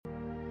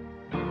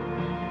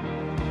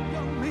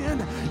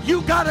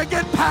You got to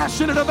get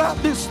passionate about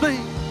this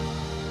thing.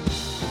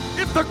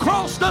 If the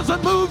cross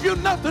doesn't move you,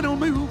 nothing will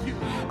move you.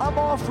 I'm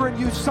offering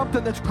you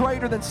something that's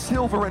greater than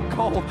silver and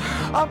gold.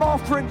 I'm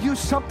offering you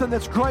something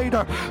that's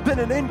greater than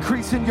an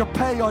increase in your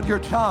pay on your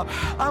job.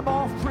 I'm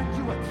offering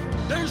you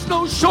There's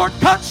no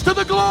shortcuts to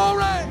the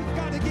glory. We've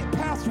got to get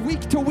past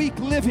week-to-week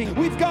living.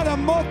 We've got to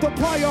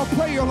multiply our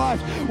prayer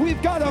life.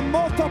 We've got to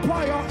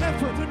multiply our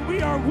effort. And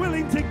we are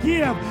willing to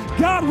give.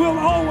 God will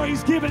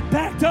always give it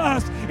back to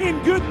us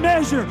in good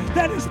measure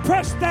that is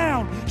pressed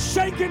down,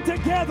 shaken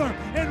together,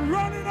 and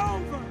running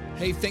over.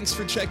 Hey, thanks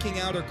for checking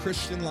out our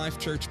Christian Life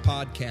Church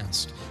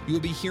podcast. You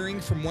will be hearing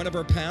from one of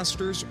our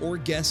pastors or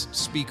guest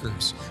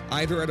speakers,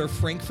 either at our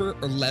Frankfurt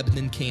or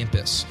Lebanon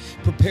campus.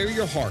 Prepare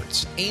your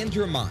hearts and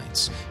your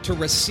minds to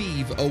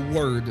receive a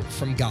word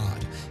from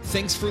God.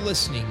 Thanks for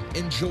listening.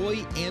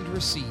 Enjoy and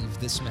receive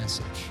this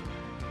message.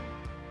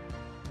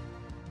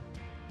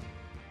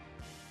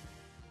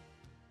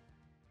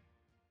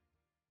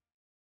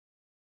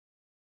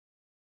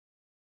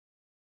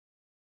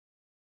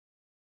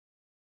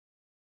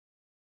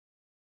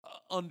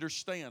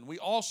 Understand. We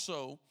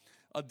also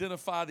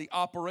identify the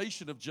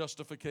operation of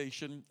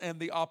justification and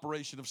the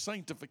operation of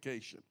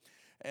sanctification.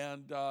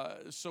 And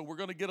so we're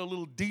going to get a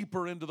little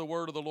deeper into the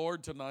word of the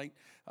Lord tonight.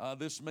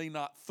 This may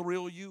not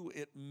thrill you.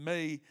 It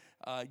may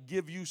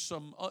give you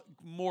some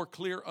more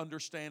clear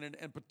understanding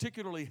and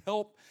particularly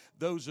help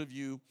those of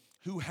you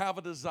who have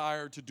a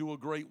desire to do a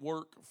great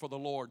work for the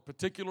Lord,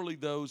 particularly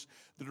those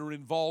that are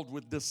involved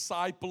with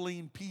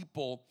discipling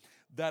people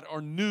that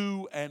are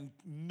new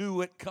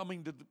at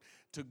coming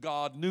to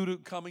God, new to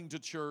coming to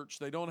church.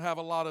 They don't have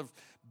a lot of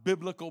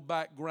biblical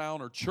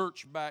background or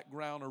church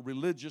background or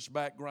religious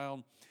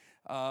background.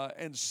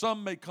 And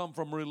some may come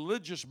from a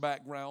religious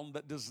background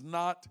that does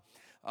not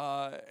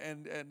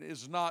and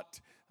is not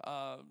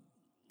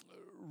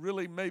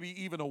really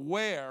maybe even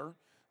aware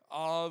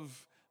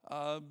of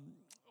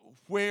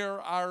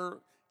where our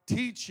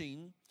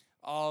teaching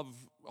of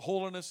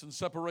holiness and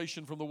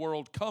separation from the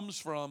world comes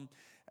from.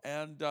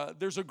 And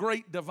there's a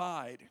great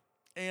divide.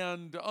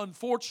 And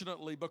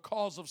unfortunately,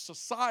 because of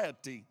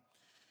society,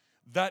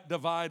 that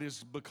divide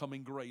is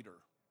becoming greater.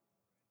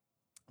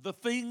 The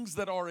things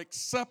that are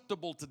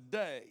acceptable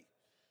today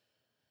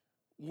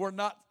were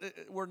not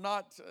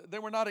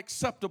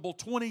acceptable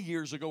 20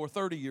 years ago or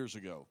 30 years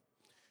ago,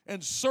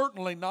 and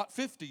certainly not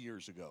 50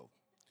 years ago.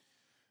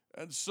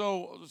 And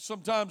so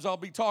sometimes I'll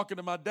be talking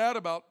to my dad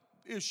about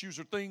issues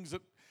or things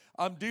that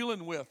I'm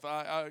dealing with.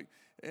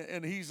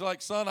 And he's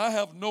like, son, I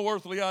have no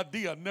earthly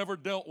idea. Never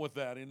dealt with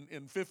that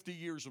in 50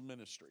 years of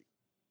ministry.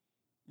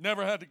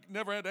 Never had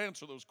to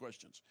answer those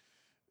questions.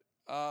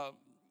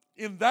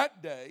 In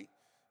that day,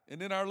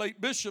 and in our late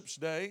bishop's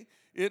day,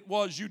 it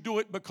was you do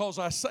it because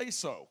I say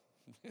so.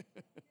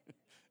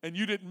 And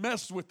you didn't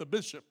mess with the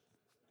bishop.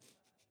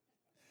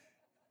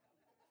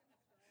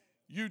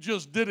 You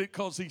just did it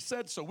because he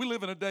said so. We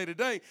live in a day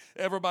today,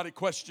 everybody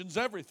questions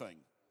everything.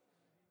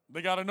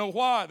 They got to know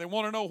why. They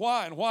want to know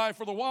why, and why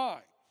for the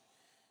why.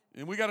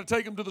 And we got to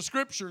take them to the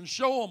Scripture and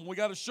show them. We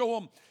got to show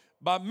them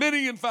by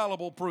many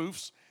infallible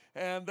proofs,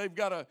 and they've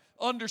got to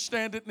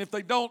understand it. And if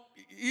they don't,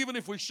 even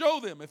if we show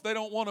them, if they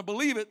don't want to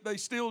believe it, they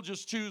still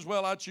just choose,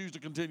 well, I choose to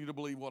continue to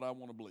believe what I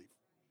want to believe.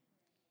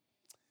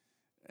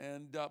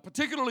 And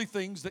particularly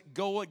things that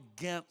go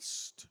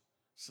against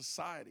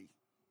society.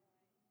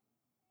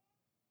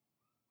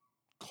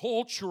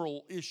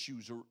 Cultural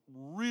issues are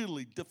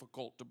really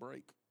difficult to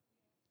break.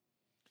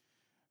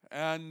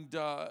 And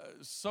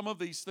some of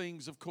these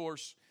things, of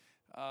course,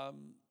 are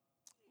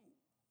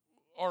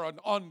an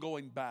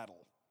ongoing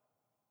battle.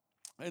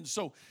 And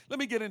so let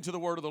me get into the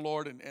word of the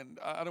Lord, and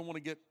I don't want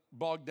to get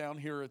bogged down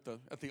here at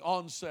the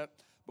onset,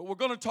 but we're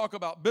going to talk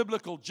about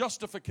biblical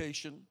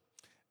justification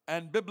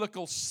and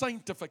biblical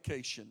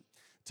sanctification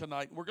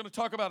tonight. We're going to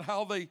talk about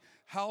how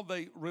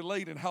they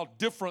relate and how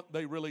different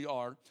they really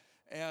are,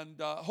 and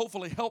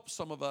hopefully help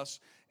some of us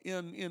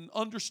in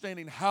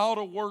understanding how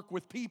to work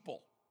with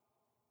people.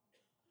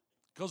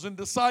 Because in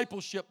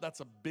discipleship,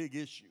 that's a big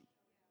issue.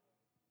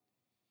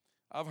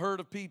 I've heard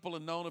of people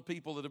and known of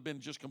people that have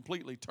been just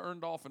completely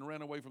turned off and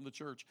ran away from the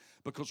church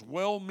because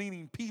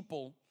well-meaning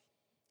people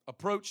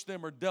approached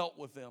them or dealt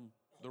with them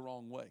the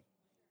wrong way.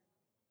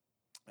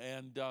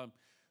 And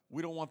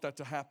we don't want that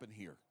to happen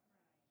here.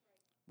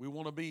 We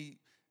want to be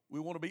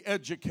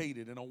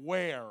educated and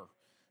aware,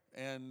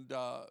 and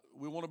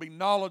we want to be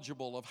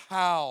knowledgeable of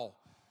how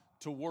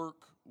to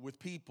work with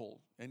people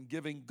and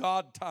giving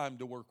God time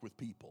to work with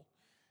people.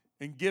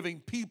 And giving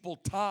people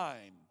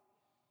time.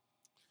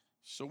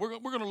 So we're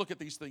going to look at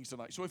these things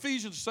tonight. So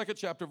Ephesians 2nd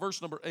chapter,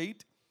 verse number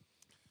 8.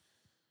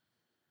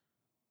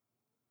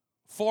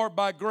 For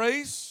by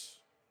grace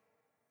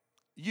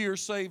ye are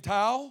saved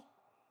how?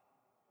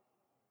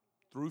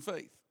 Through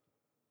faith.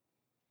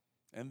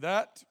 And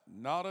that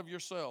not of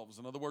yourselves.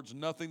 In other words,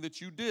 nothing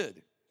that you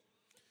did.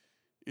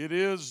 It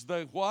is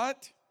the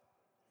what?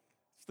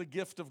 It's the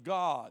gift of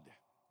God.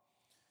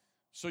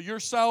 So your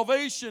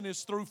salvation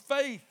is through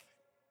faith.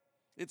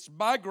 It's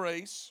by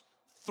grace,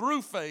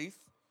 through faith,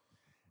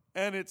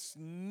 And it's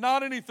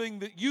not anything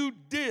that you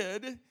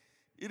did.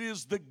 It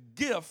is the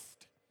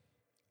gift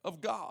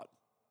of God.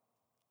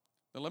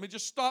 Now let me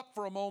just stop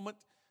for a moment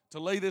to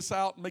lay this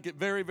out and make it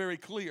very, very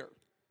clear.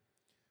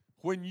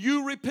 When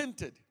you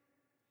repented,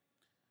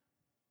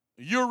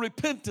 your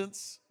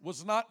repentance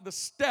was not the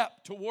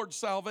step toward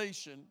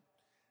salvation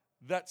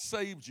that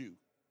saved you.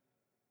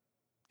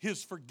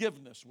 His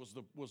forgiveness was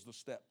the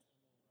step.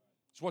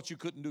 It's what you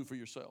couldn't do for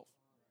yourself.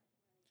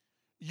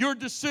 Your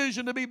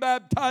decision to be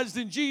baptized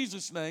in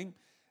Jesus' name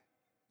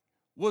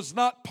was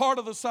not part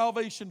of the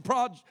salvation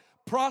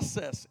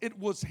process. It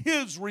was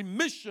His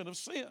remission of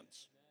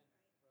sins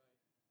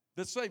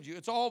that saved you.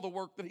 It's all the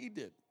work that He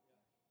did.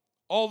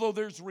 Although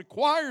there's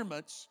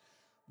requirements,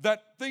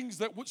 that things,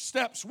 that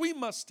steps we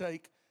must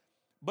take,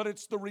 but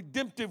it's the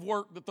redemptive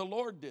work that the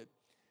Lord did.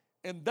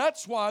 And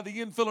that's why the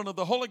infilling of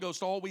the Holy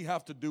Ghost, all we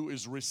have to do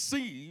is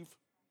receive.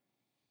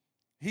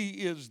 He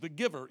is the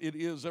giver. It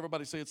is,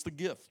 everybody say, it's the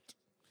gift.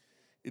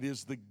 It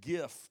is the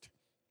gift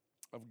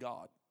of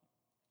God.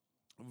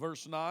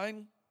 Verse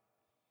 9,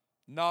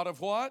 not of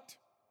what?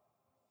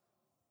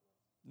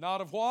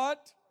 Not of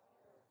what?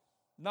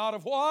 Not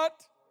of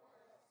what?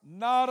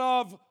 Not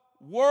of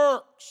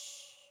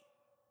works,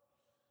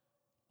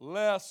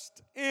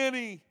 lest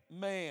any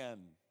man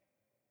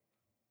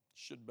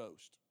should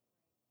boast.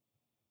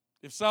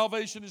 If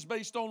salvation is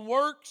based on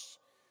works,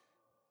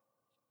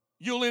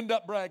 you'll end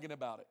up bragging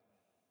about it.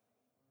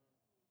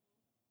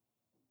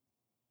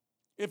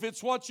 If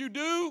it's what you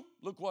do,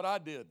 look what I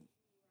did.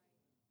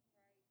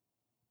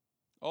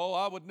 Oh,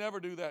 I would never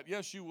do that.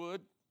 Yes, you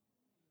would.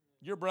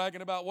 You're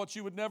bragging about what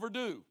you would never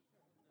do.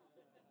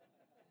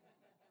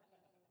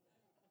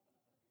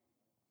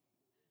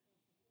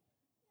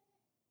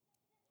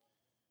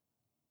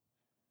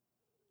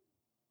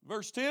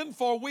 Verse 10,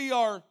 for we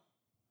are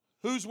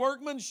whose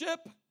workmanship?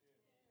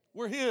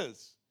 We're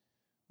His.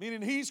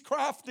 Meaning He's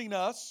crafting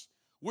us.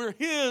 We're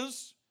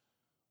His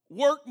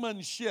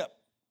workmanship.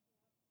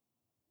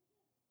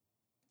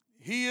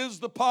 He is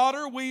the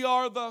potter, we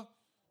are the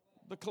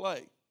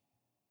clay.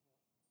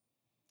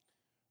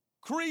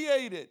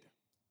 Created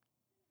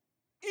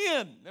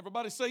in,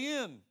 everybody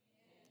say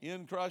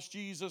in Christ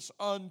Jesus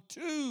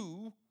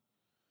unto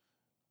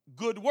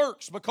good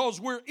works. Because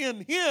we're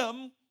in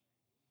Him,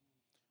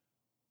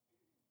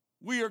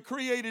 we are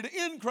created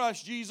in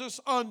Christ Jesus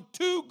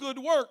unto good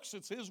works.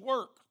 It's His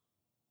work.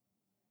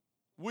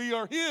 We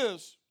are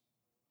His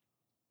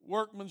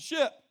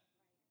workmanship.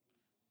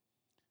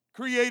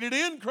 Created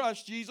in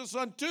Christ Jesus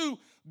unto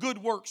good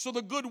works. So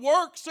the good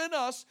works in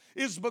us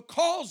is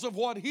because of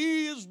what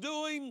He is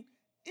doing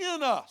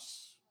in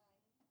us.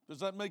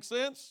 Does that make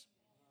sense?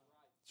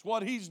 It's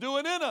what He's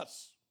doing in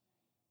us.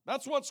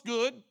 That's what's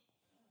good.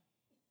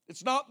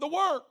 It's not the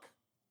work.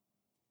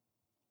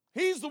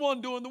 He's the one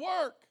doing the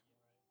work.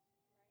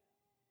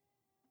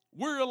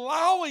 We're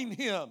allowing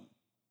Him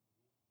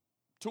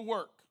to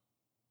work,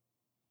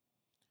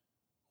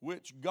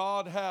 which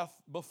God hath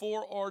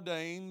before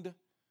ordained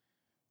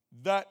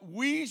that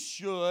we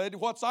should,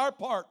 what's our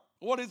part?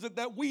 What is it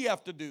that we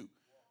have to do?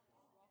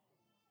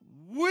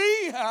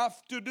 We have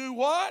to do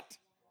what?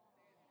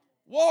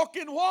 Walk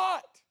in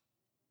what?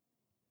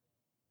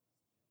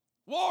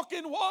 Walk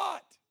in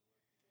what?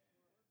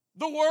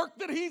 The work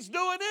that He's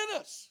doing in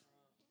us.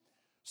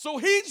 So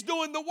He's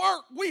doing the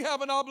work. We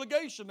have an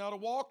obligation now to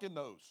walk in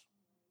those.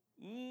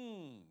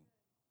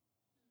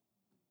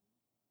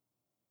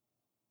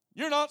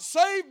 You're not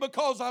saved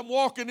because I'm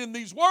walking in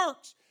these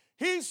works.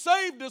 He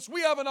saved us.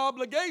 We have an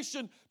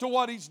obligation to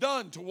what He's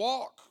done, to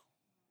walk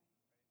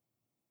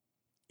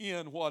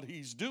in what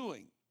He's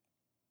doing.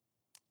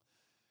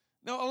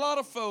 Now, a lot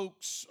of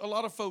folks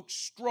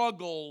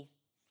struggle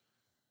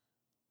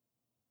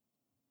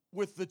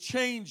with the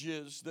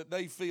changes that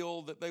they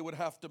feel that they would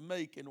have to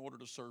make in order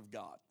to serve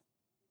God.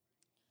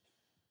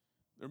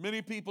 There are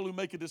many people who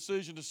make a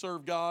decision to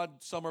serve God.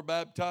 Some are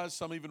baptized,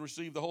 some even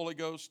receive the Holy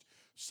Ghost.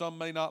 Some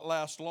may not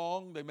last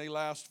long. They may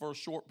last for a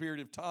short period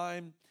of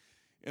time.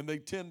 And they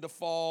tend to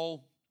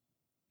fall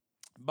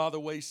by the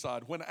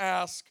wayside. When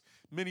asked,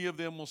 many of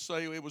them will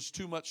say it was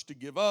too much to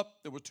give up.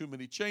 There were too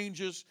many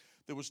changes.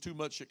 There was too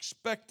much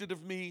expected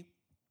of me.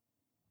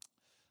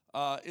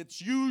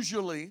 It's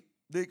usually,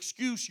 the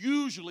excuse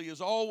usually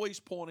is always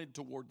pointed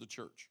toward the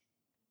church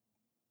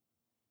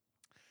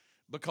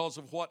because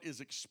of what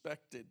is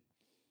expected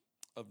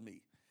of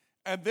me.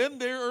 And then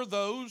there are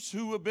those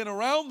who have been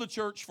around the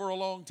church for a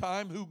long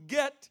time who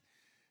get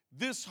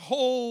this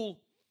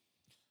whole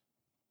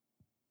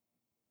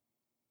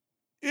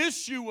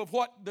issue of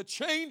what the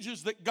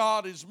changes that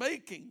God is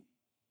making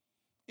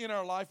in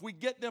our life, we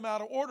get them out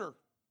of order.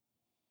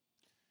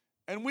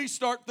 And we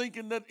start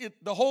thinking that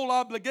the whole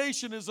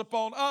obligation is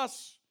upon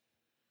us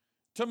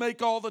to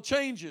make all the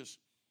changes.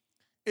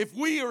 If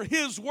we are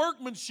His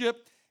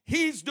workmanship,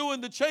 He's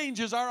doing the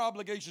changes. Our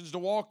obligation is to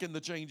walk in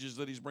the changes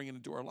that He's bringing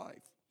into our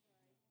life.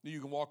 You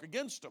can walk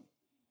against them.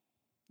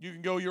 You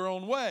can go your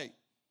own way.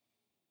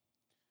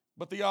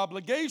 But the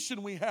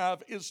obligation we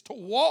have is to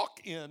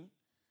walk in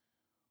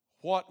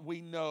what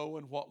we know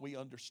and what we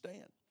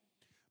understand.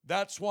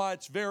 That's why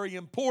it's very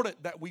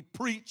important that we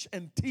preach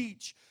and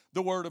teach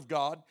the Word of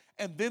God.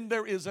 And then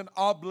there is an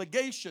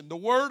obligation. The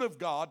Word of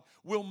God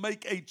will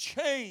make a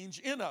change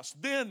in us.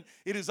 Then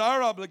it is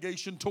our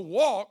obligation to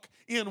walk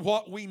in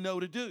what we know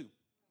to do.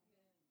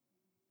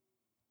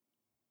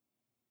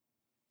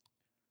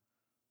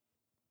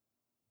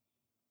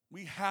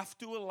 We have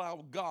to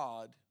allow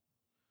God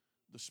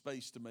the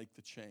space to make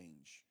the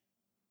change.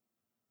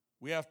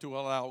 We have to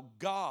allow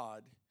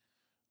God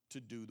to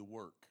do the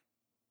work.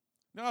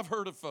 Now, I've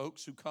heard of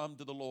folks who come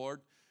to the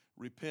Lord,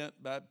 repent,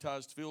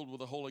 baptized, filled with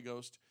the Holy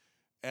Ghost,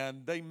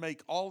 and they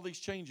make all these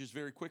changes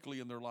very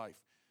quickly in their life.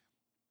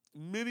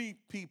 Many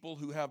people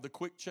who have the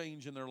quick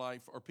change in their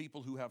life are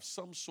people who have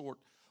some sort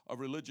of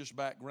religious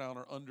background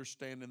or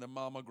understanding. Their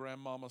mama,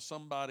 grandmama,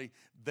 somebody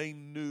they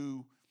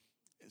knew.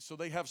 So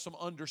they have some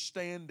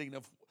understanding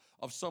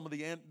of some of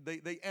the,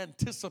 they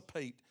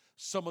anticipate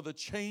some of the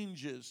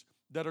changes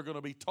that are going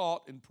to be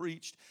taught and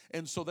preached.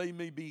 And so they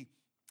may be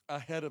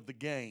ahead of the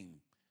game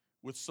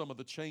with some of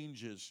the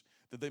changes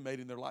that they made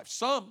in their life.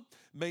 Some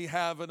may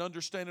have an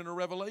understanding or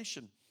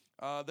revelation.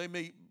 It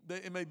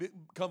may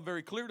become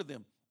very clear to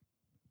them.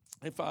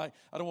 I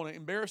don't want to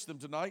embarrass them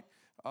tonight.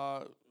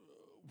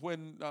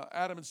 When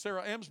Adam and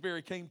Sarah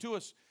Amsbury came to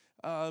us,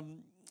 I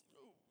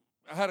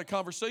had a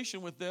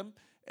conversation with them,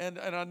 and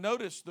I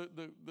noticed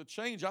the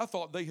change. I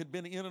thought they had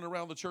been in and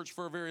around the church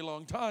for a very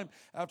long time.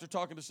 After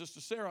talking to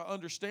Sister Sarah, I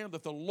understand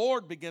that the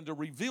Lord began to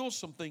reveal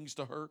some things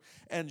to her,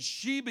 and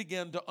she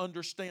began to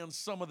understand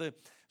some of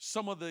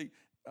the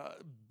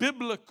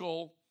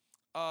biblical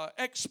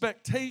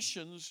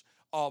expectations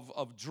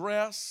of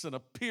dress and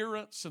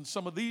appearance and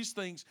some of these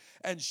things,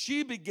 and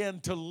she began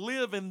to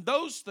live in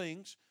those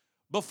things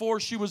before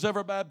she was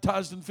ever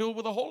baptized and filled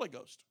with the Holy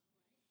Ghost.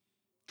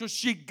 Because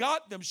she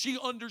got them, she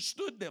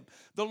understood them.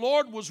 The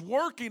Lord was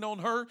working on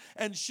her,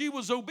 and she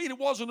was obedient.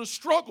 It wasn't a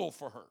struggle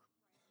for her.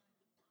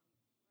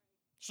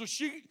 So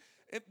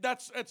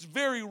that's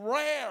very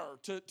rare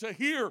to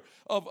hear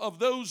of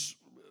those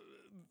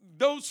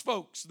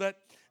folks that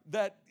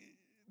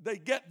they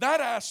get that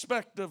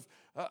aspect of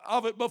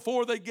it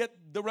before they get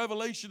the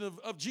revelation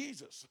of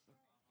Jesus.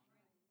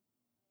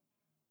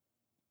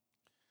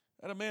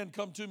 I had a man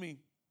come to me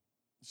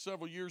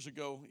several years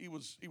ago. He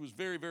was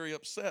very, very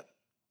upset.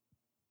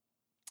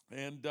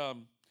 And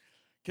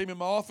came in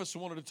my office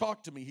and wanted to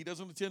talk to me. He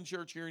doesn't attend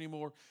church here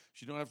anymore.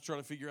 So you don't have to try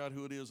to figure out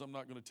who it is. I'm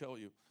not going to tell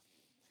you.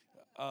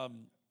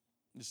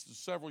 This is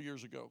several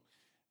years ago.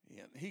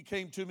 And he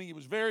came to me. He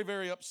was very,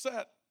 very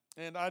upset.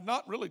 And I had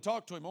not really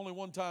talked to him, only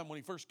one time when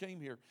he first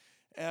came here.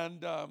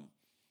 And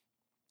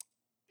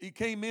he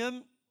came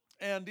in,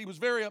 and he was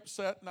very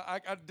upset. And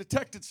I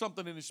detected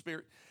something in his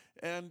spirit.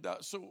 And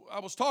so I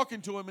was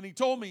talking to him, and he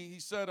told me, he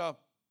said,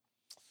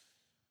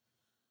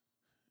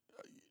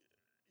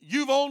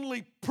 you've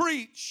only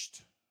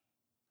preached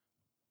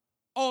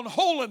on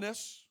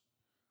holiness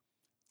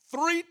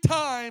 3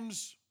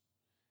 times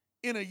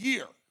in a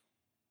year.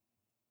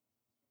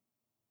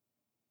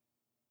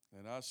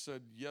 And I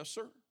said, yes,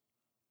 sir.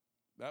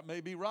 That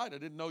may be right. I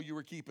didn't know you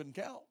were keeping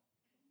count.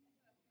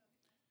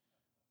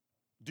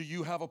 Do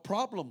you have a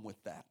problem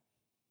with that?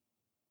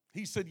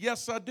 He said,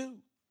 yes, I do.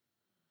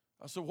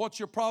 I said, what's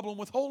your problem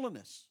with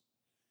holiness?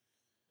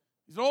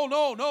 He said,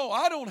 oh, no,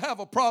 I don't have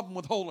a problem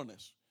with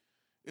holiness.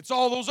 It's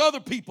all those other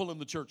people in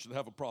the church that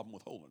have a problem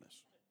with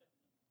holiness.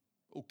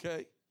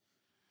 Okay?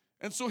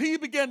 And so he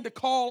began to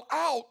call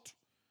out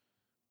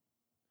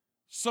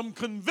some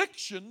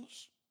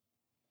convictions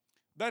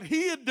that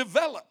he had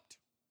developed.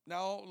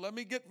 Now, let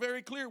me get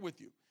very clear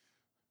with you.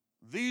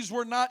 These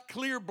were not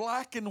clear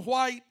black and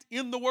white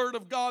in the Word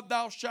of God,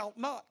 thou shalt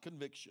not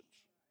convictions.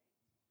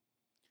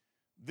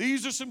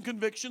 These are some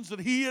convictions that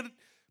he had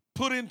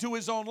put into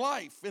his own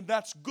life, and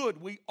that's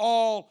good. We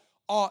all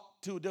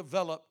ought to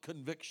develop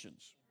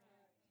convictions.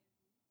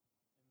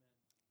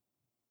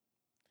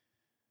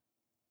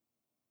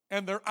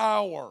 And they're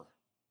our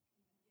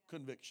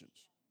convictions.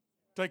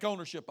 Take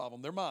ownership of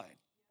them. They're mine.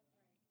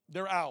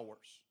 They're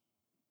ours.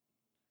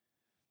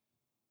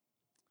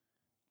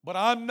 But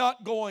I'm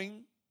not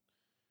going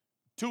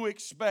to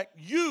expect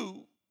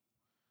you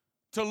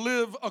to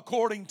live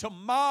according to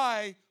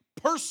my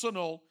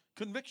personal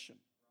conviction.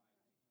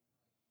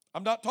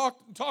 I'm not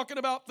talking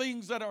about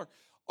things that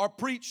are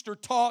preached or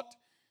taught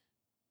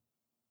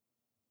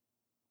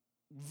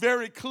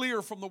very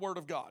clear from the Word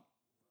of God.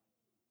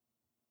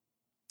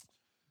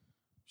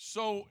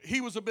 So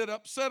he was a bit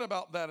upset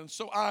about that. And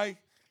so I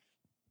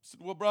said,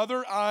 well,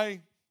 brother,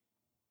 I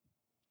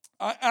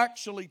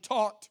actually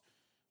taught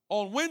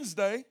on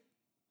Wednesday,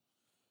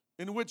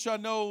 in which I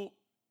know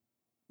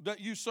that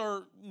you,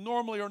 sir,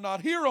 normally are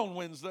not here on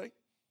Wednesday.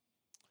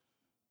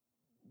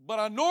 But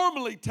I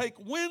normally take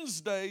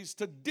Wednesdays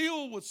to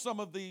deal with some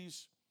of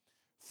these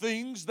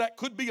things that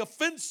could be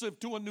offensive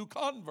to a new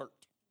convert.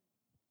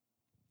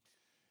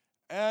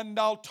 And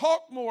I'll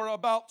talk more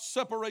about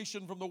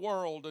separation from the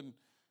world and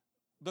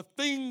the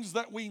things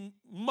that we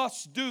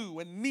must do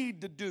and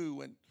need to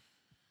do. And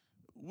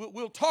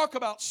we'll talk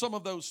about some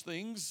of those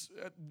things.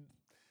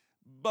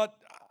 But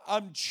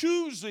I'm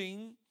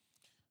choosing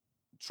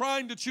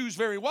trying to choose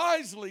very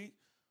wisely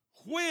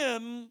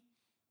when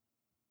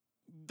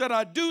that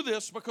I do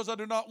this, because I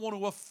do not want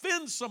to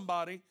offend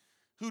somebody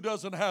who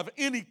doesn't have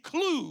any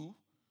clue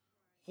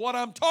what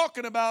I'm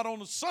talking about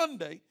on a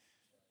Sunday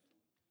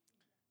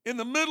in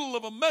the middle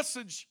of a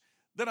message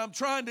that I'm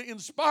trying to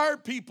inspire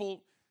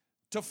people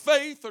to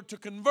faith or to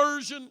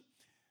conversion,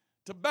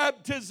 to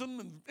baptism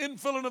and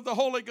infilling of the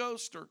Holy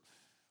Ghost. Or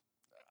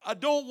I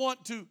don't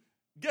want to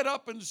get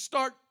up and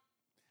start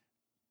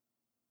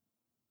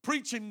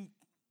preaching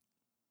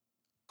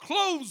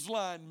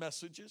clothesline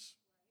messages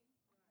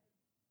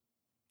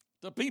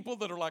to people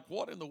that are like,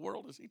 what in the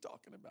world is he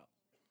talking about?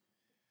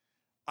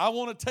 I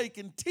want to take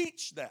and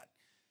teach that.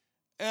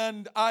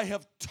 And I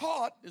have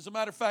taught, as a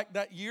matter of fact,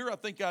 that year, I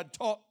think I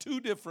taught 2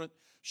 different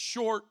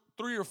short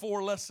 3 or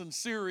 4 lesson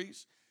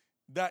series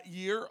that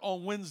year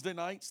on Wednesday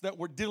nights that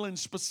were dealing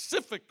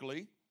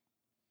specifically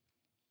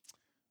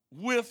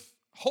with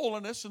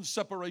holiness and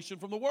separation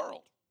from the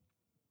world.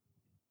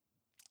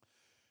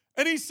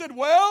 And he said,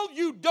 well,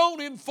 you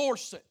don't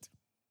enforce it.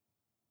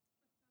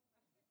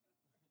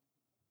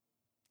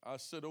 I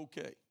said,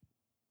 okay.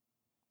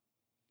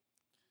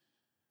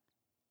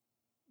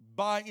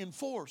 By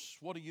enforce,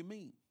 what do you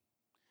mean?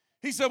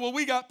 He said, well,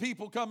 we got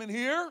people coming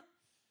here.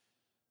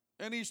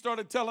 And he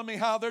started telling me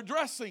how they're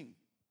dressing,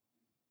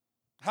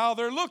 how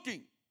they're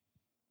looking.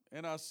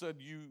 And I said,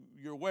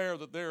 you're aware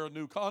that they're a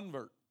new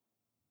convert.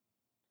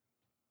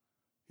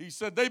 He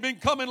said, they've been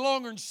coming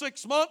longer than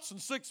 6 months,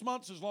 and 6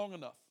 months is long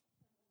enough.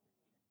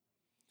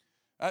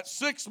 At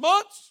 6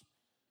 months,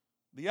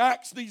 the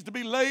axe needs to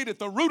be laid at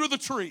the root of the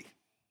tree.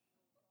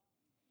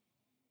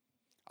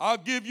 I'll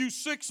give you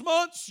 6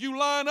 months, you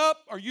line up,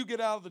 or you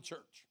get out of the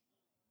church.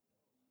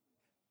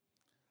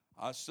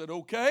 I said,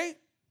 okay.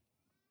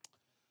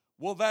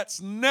 Well,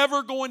 that's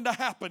never going to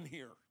happen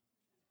here.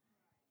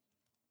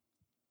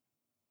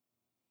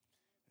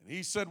 And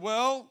he said,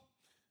 well,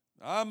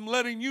 I'm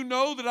letting you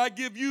know that I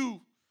give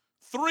you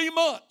 3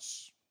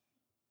 months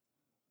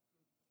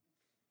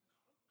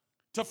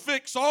to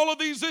fix all of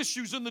these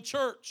issues in the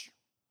church,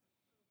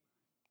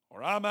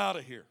 or I'm out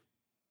of here.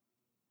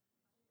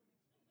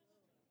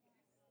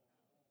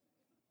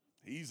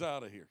 He's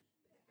out of here.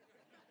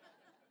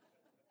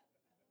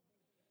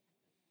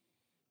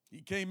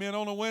 He came in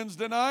on a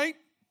Wednesday night.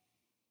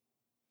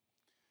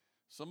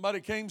 Somebody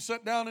came,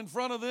 sat down in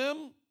front of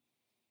them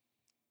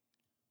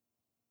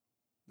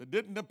that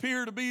didn't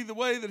appear to be the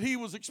way that he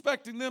was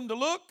expecting them to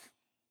look.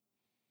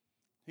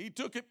 He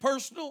took it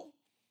personal,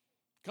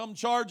 come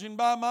charging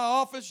by my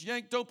office,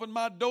 yanked open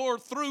my door,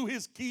 threw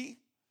his key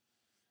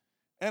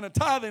and a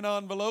tithing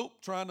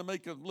envelope, trying to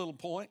make a little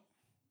point,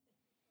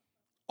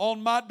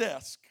 on my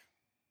desk.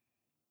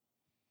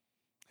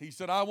 He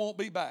said, I won't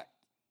be back.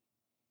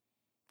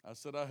 I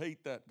said, I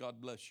hate that. God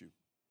bless you.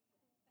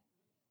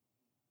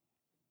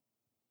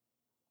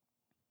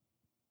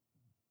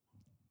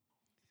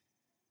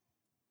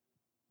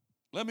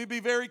 Let me be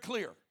very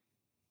clear.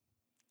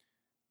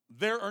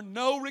 There are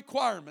no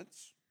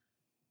requirements,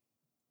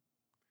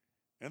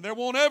 and there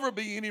won't ever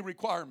be any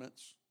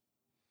requirements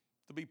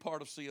to be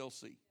part of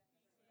CLC.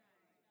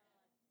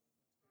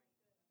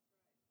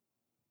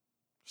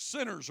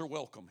 Sinners are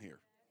welcome here.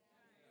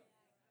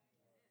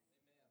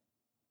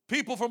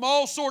 People from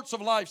all sorts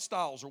of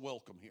lifestyles are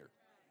welcome here.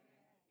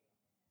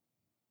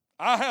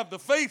 I have the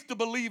faith to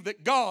believe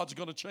that God's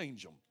going to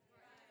change them.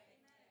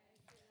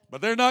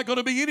 But there are not going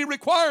to be any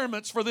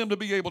requirements for them to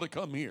be able to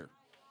come here.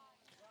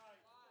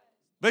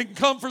 They can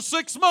come for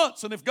 6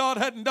 months, and if God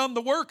hadn't done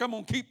the work, I'm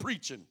going to keep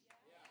preaching.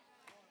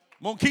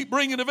 I'm going to keep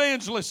bringing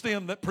evangelists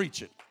in that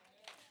preach it.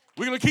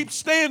 We're going to keep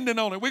standing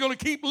on it. We're going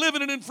to keep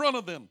living it in front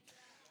of them.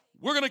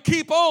 We're going to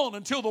keep on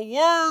until the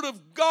Word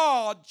of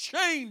God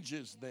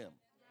changes them.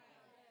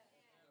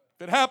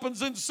 If it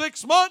happens in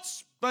 6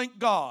 months, thank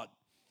God.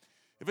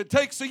 If it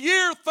takes a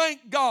year,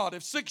 thank God.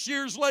 If 6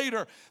 years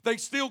later they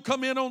still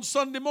come in on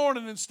Sunday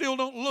morning and still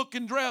don't look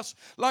and dress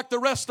like the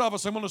rest of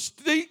us, I'm going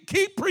to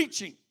keep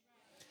preaching,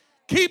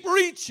 keep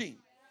reaching,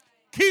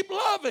 keep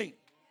loving.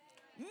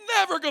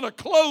 Never going to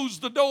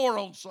close the door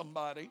on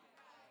somebody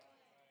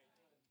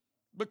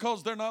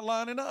because they're not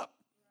lining up.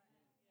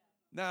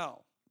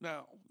 Now,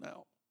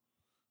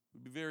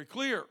 be very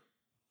clear.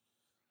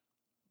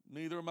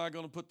 Neither am I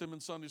going to put them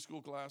in Sunday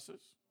school classes,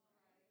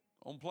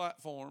 on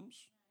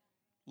platforms,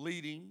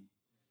 leading.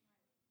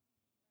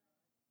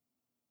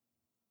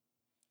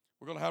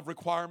 We're going to have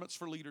requirements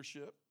for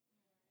leadership.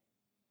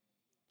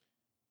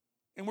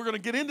 And we're going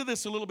to get into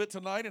this a little bit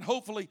tonight, and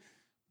hopefully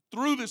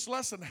through this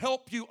lesson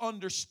help you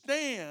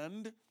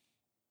understand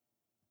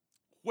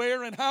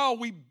where and how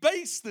we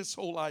base this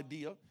whole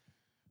idea.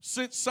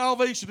 Since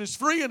salvation is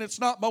free and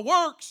it's not by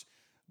works,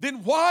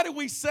 then why do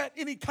we set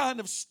any kind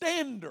of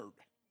standard?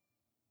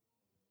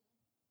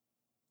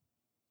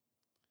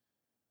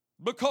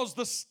 Because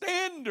the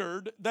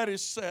standard that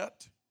is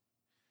set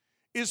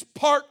is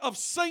part of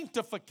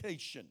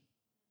sanctification.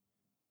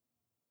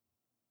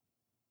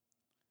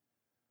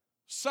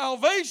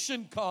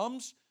 Salvation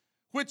comes,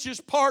 which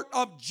is part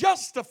of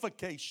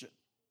justification.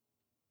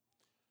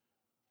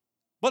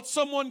 But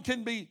someone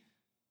can be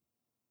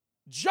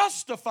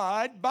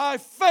justified by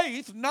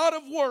faith, not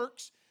of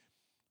works.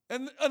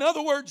 And in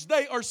other words,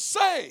 they are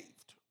saved.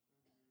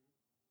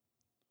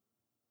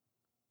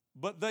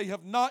 But they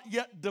have not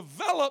yet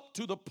developed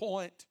to the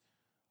point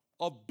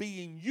of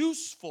being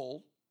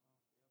useful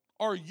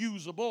or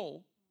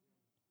usable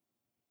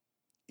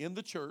in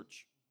the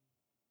church,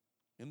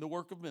 in the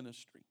work of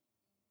ministry.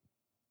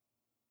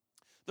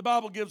 The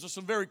Bible gives us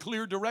some very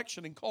clear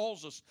direction and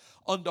calls us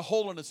unto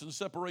holiness and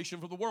separation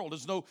from the world.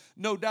 There's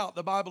no doubt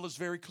the Bible is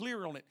very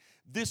clear on it.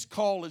 This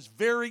call is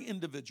very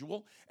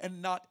individual,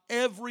 and not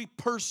every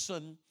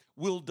person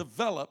will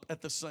develop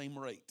at the same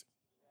rate.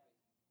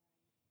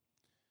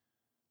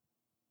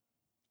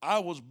 I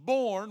was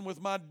born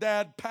with my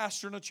dad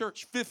pastoring a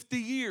church. 50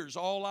 years,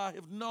 all I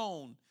have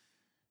known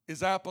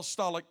is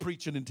apostolic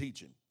preaching and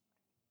teaching.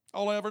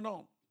 All I ever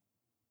known.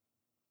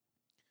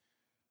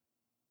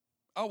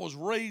 I was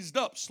raised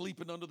up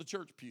sleeping under the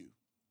church pew.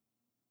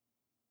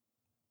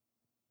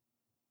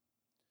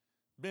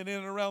 Been in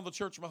and around the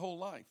church my whole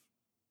life.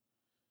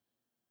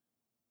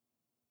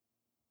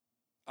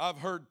 I've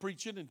heard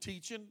preaching and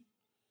teaching.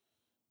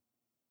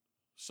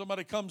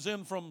 Somebody comes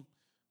in from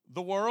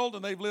the world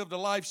and they've lived a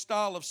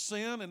lifestyle of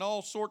sin and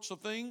all sorts of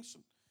things.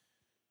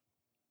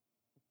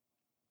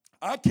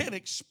 I can't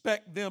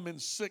expect them in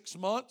 6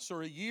 months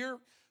or a year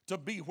to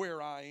be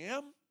where I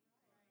am.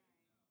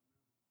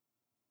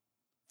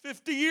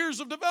 50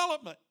 years of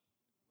development.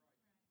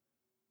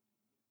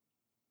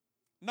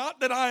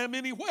 Not that I am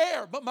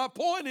anywhere, but my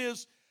point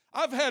is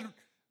I've had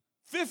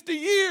 50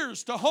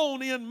 years to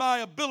hone in my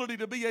ability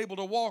to be able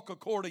to walk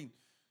according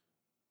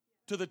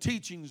to the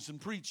teachings and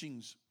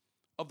preachings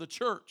of the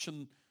church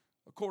and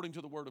according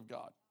to the Word of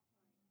God.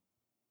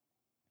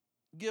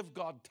 Give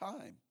God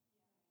time.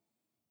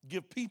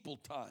 Give people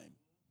time.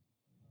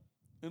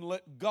 And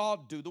let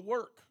God do the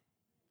work.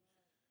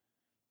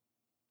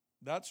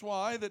 That's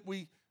why that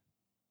we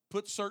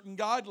put certain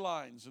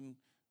guidelines and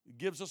it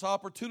gives us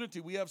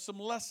opportunity. We have some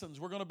lessons.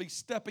 We're going to be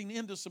stepping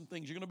into some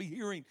things. You're going to be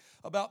hearing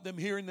about them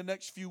here in the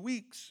next few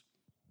weeks.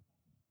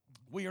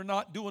 We are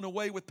not doing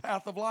away with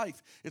Path of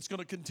Life. It's going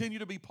to continue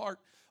to be part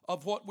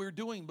of what we're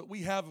doing. But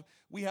we have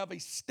a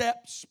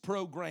steps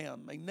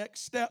program, a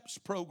next steps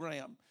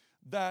program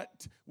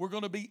that we're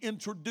going to be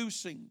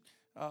introducing.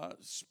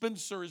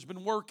 Spencer has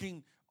been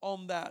working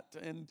on that,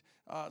 and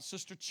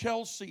Sister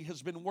Chelsea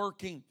has been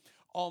working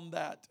on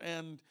that,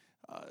 and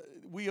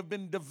we have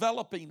been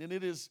developing, and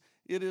it is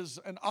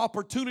an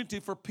opportunity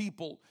for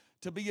people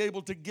to be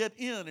able to get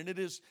in. And it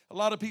is, a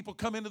lot of people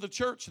come into the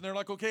church and they're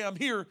like, okay, I'm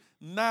here,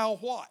 now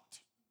what?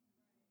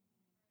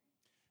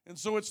 And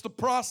so it's the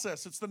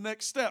process, it's the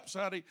next steps.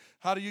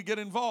 How do you get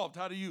involved?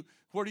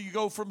 Where do you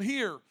go from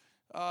here?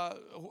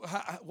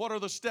 What are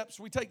the steps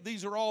we take?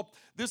 These are all,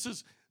 this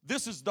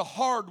is the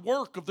hard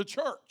work of the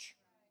church.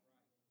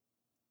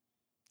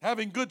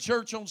 Having good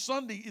church on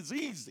Sunday is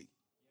easy.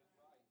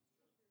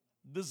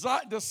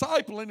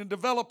 Discipling and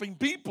developing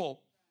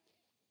people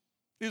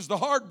is the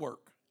hard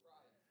work.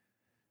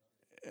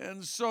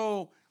 And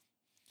so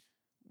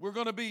we're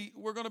going to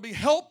be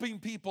helping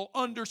people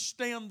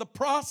understand the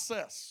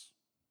process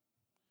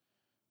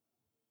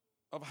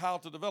of how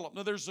to develop.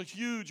 Now, there's a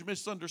huge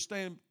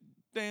misunderstanding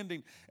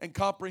and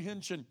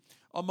comprehension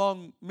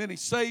among many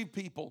saved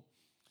people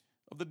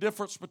of the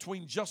difference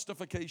between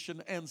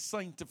justification and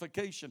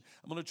sanctification.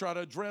 I'm going to try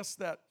to address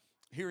that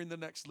here in the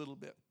next little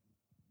bit.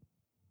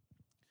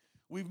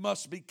 We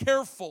must be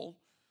careful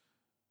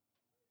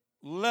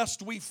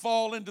lest we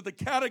fall into the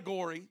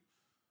category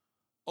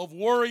of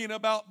worrying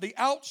about the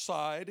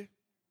outside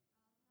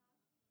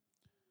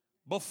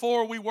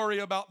before we worry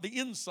about the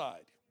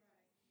inside.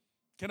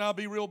 Can I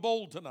be real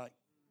bold tonight?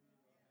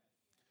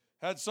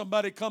 Had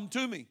somebody come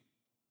to me.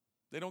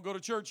 They don't go to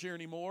church here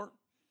anymore.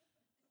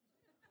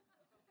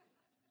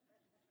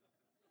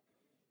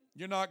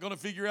 You're not going to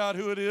figure out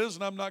who it is,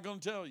 and I'm not going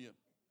to tell you.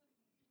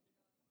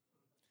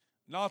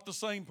 Not the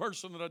same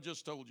person that I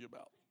just told you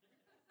about.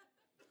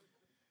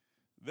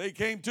 They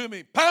came to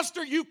me,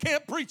 Pastor, you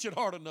can't preach it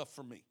hard enough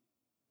for me.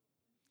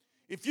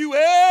 If you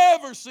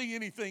ever see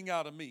anything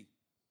out of me,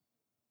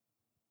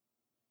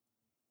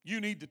 you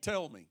need to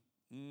tell me.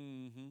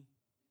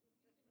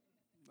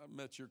 I've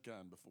met your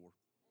kind before.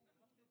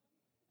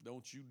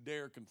 Don't you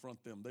dare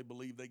confront them. They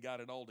believe they got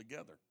it all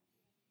together.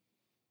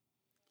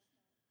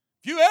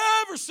 If you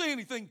ever see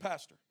anything,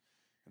 Pastor,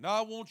 and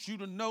I want you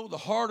to know the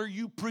harder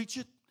you preach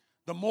it,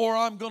 the more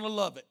I'm going to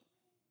love it.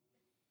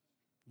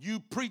 You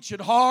preach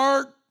it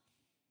hard.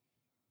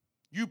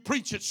 You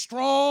preach it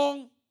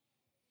strong.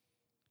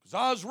 Because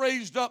I was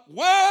raised up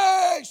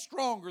way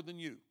stronger than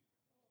you.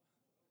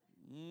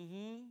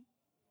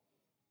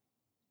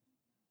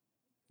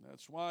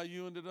 That's why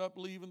you ended up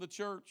leaving the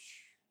church.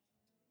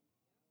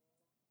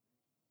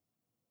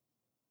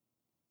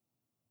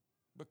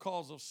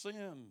 Because of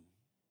sin.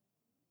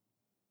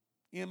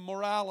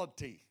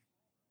 Immorality.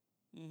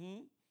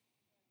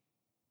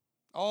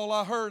 All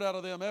I heard out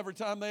of them every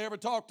time they ever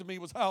talked to me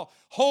was how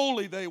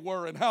holy they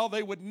were and how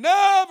they would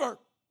never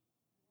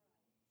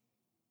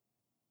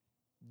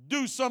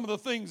do some of the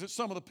things that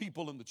some of the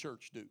people in the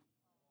church do.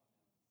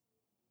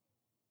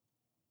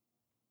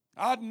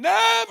 I'd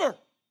never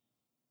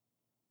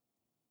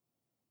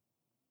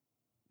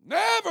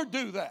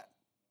do that.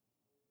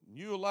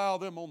 You allow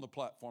them on the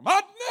platform.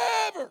 I'd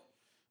never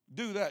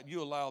do that.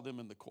 You allow them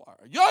in the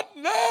choir. You'd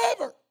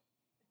never.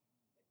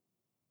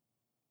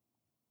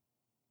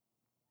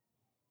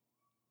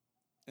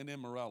 And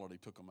immorality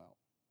took them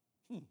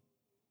out.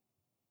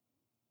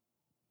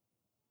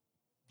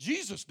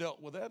 Jesus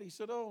dealt with that. He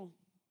said, oh,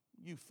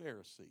 you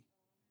Pharisee.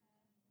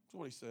 That's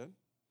what he said.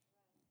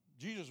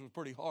 Jesus was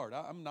pretty hard.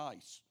 I'm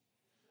nice.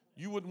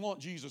 You wouldn't want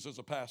Jesus as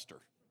a pastor.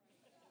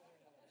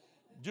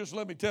 Just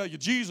let me tell you,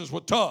 Jesus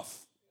was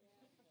tough.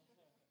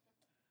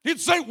 He'd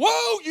say,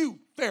 woe, you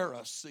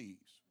Pharisees,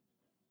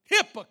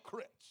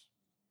 hypocrites,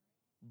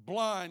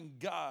 blind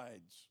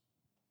guides.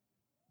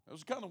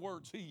 Those are the kind of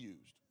words he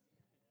used.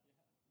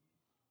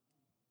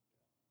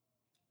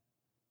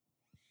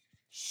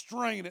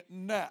 Strain at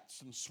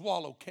gnats and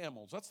swallow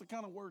camels. That's the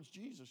kind of words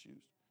Jesus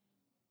used.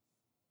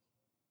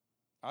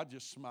 I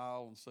just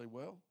smile and say,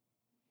 well,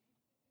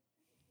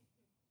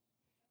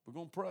 we're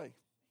going to pray.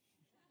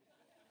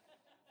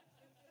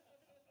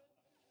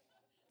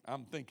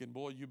 I'm thinking,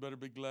 boy, you better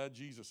be glad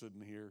Jesus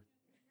isn't here.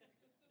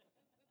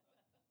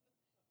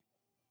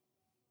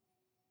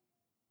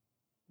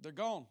 They're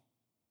gone.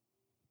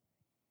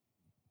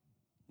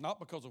 Not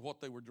because of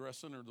what they were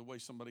dressing or the way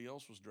somebody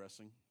else was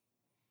dressing,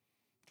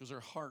 because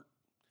their heart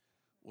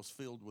was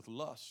filled with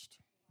lust.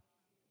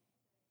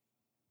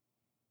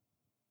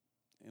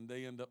 And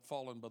they end up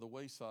falling by the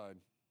wayside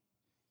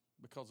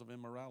because of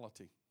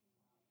immorality.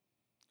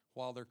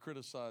 While they're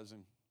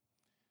criticizing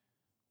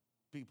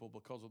people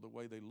because of the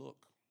way they look,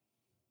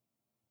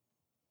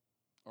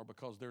 or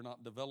because they're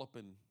not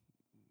developing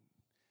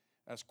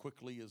as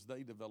quickly as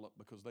they develop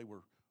because they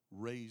were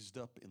raised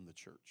up in the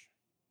church.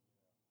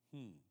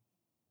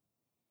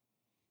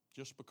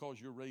 Just because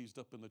you're raised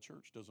up in the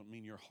church doesn't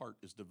mean your heart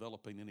is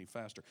developing any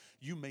faster.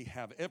 You may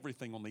have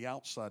everything on the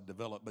outside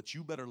developed, but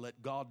you better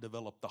let God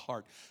develop the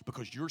heart,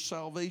 because your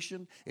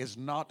salvation is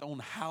not on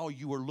how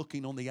you are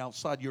looking on the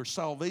outside. Your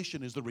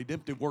salvation is the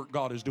redemptive work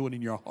God is doing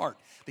in your heart.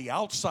 The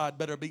outside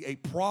better be a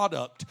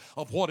product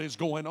of what is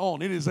going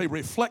on. It is a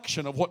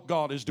reflection of what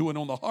God is doing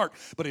on the heart.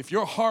 But if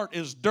your heart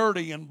is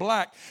dirty and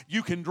black,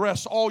 you can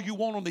dress all you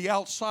want on the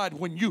outside.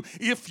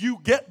 If you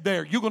get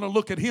there, you're going to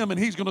look at Him and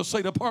He's going to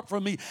say, depart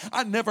from me,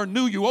 I never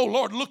knew you. Oh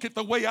Lord, look at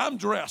the way I'm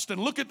dressed, and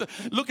look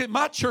at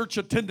my church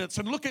attendance,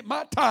 and look at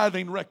my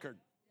tithing record.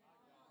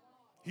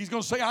 He's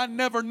going to say, I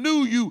never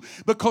knew you,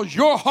 because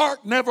your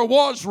heart never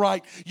was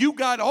right. You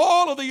got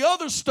all of the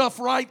other stuff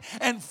right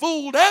and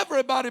fooled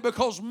everybody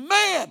because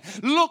man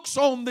looks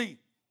on thee.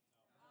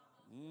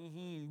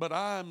 But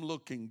I'm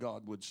looking,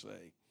 God would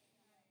say,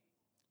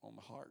 on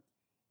the heart.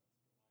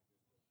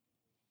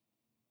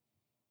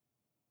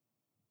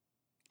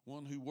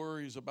 One who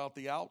worries about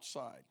the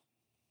outside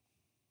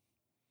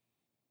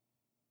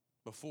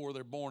before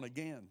they're born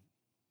again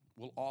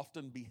will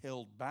often be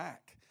held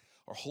back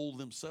or hold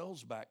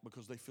themselves back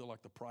because they feel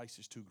like the price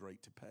is too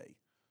great to pay.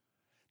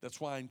 That's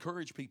why I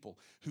encourage people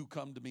who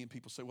come to me, and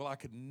people say, well, I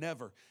could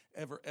never,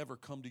 ever, ever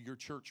come to your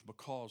church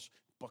because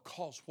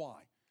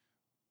why?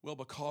 Well,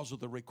 because of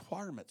the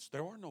requirements.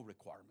 There are no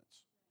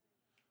requirements.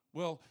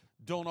 Well,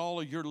 don't all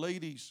of your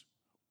ladies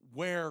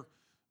wear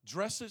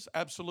dresses?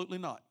 Absolutely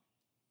not.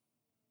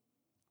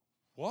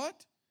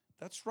 What?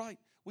 That's right.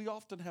 We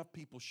often have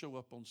people show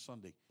up on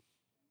Sunday.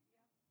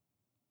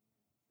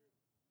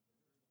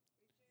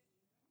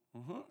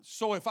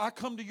 So if I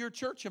come to your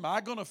church, am I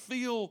going to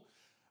feel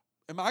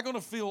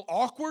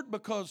awkward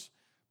because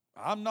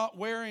I'm not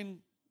wearing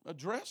a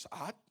dress?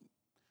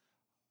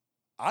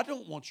 I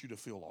don't want you to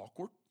feel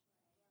awkward.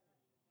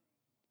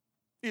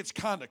 It's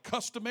kind of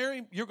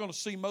customary. You're going to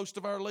see most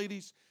of our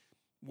ladies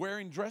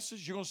wearing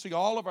dresses. You're going to see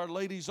all of our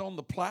ladies on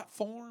the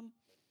platform,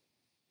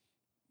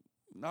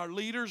 our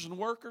leaders and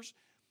workers.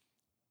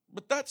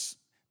 But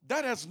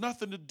that has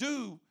nothing to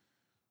do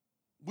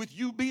with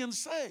you being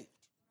saved.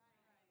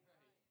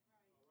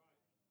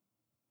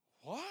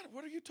 What?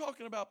 What are you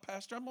talking about,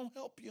 Pastor? I'm going to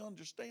help you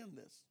understand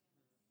this.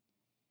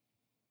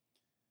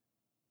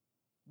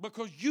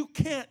 Because you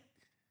can't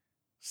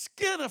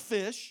skin a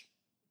fish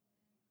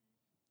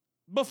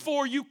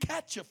before you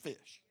catch a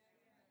fish.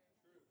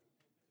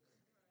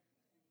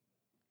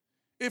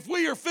 If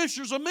we are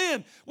fishers of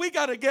men, we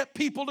got to get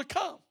people to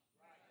come.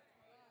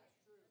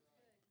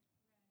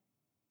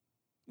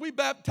 We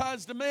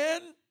baptized a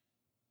man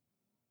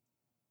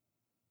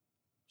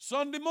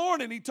Sunday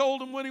morning. He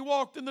told him when he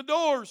walked in the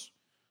doors,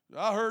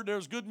 I heard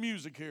there's good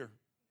music here.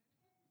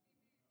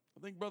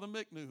 I think Brother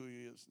Mick knows who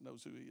he is.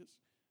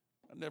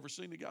 I've never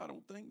seen the guy, I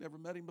don't think, never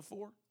met him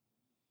before.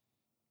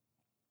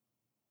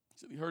 He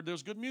said he heard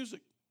there's good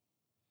music.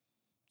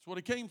 That's what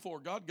he came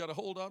for. God got a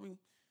hold of him.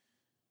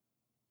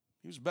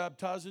 He was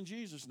baptized in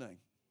Jesus' name.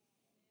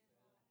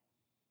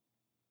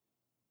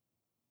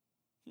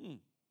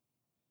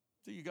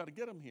 So you got to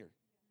get him here.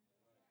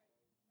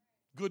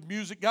 Good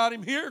music got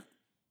him here.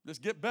 Let's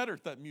get better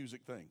at that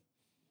music thing.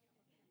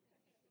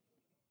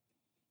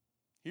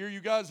 Here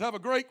you guys have a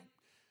great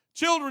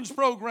children's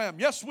program.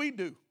 Yes, we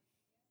do.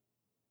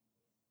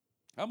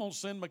 I'm going to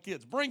send my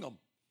kids. Bring them.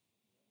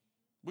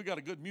 We got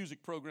a good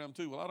music program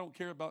too. Well, I don't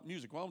care about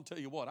music. Well, I'm going to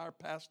tell you what, our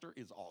pastor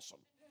is awesome.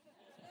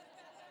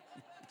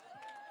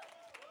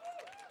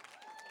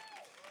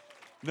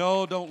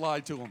 No, don't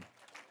lie to them.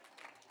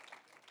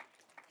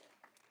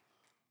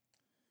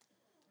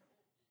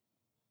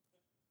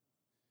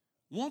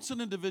 Once an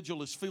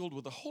individual is filled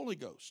with the Holy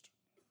Ghost,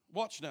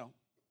 watch now,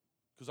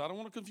 because I don't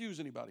want to confuse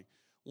anybody.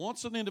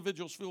 Once an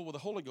individual is filled with the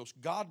Holy Ghost,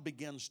 God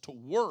begins to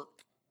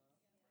work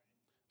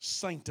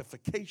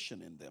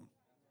sanctification in them.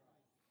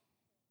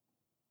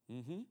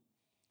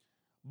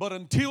 But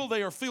until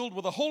they are filled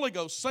with the Holy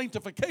Ghost,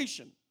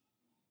 sanctification,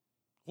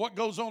 what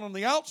goes on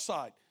the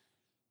outside?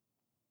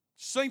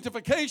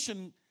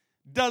 Sanctification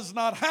does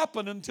not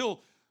happen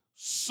until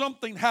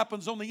something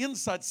happens on the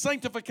inside.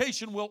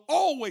 Sanctification will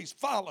always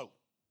follow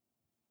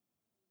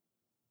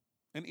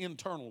an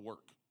internal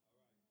work.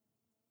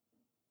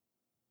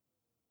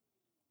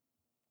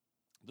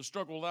 The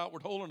struggle with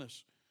outward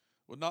holiness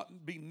would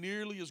not be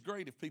nearly as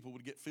great if people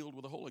would get filled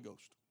with the Holy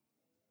Ghost.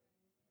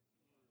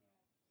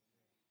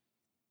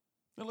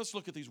 Now let's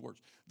look at these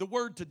words. The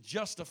word to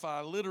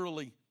justify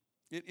literally,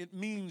 it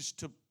means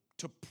to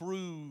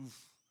prove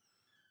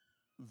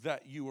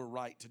that you are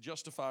right. To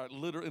justify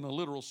in a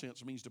literal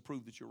sense means to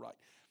prove that you're right.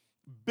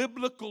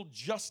 Biblical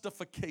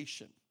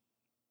justification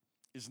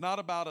is not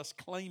about us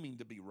claiming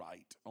to be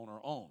right on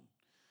our own.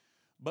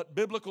 But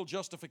biblical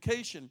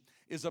justification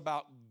is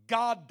about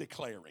God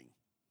declaring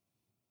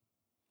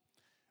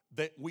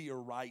that we are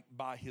right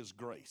by His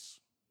grace,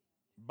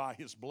 by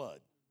His blood,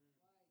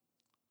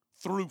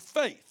 through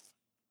faith,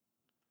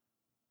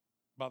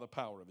 by the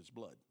power of His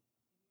blood.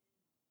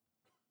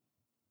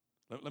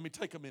 Let me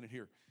take a minute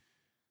here.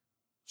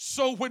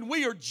 So when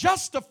we are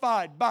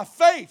justified by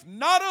faith,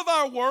 not of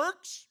our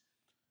works,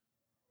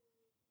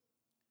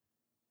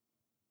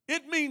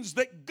 it means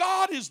that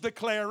God is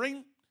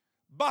declaring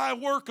by a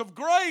work of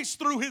grace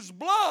through His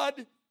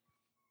blood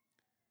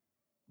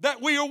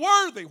that we are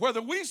worthy.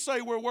 Whether we say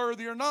we're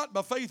worthy or not,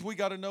 by faith we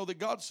got to know that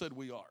God said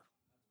we are.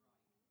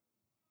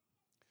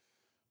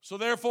 So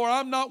therefore,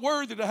 I'm not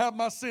worthy to have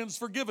my sins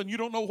forgiven. You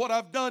don't know what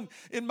I've done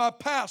in my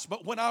past,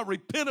 but when I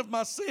repent of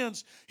my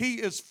sins, He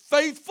is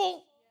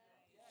faithful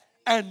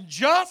and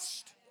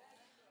just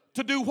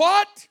to do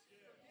what?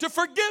 To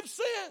forgive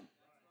sin.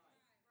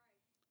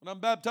 When I'm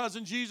baptized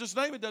in Jesus'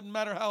 name, it doesn't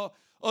matter how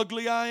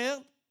ugly I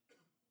am,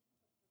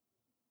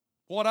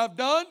 what I've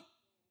done,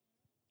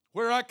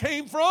 where I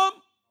came from,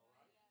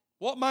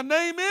 what my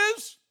name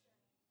is,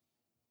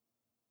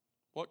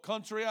 what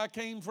country I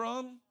came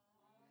from,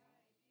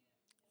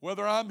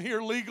 whether I'm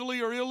here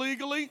legally or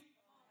illegally.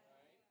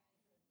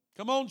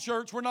 Come on,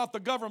 church, we're not the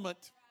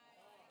government.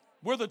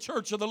 We're the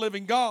church of the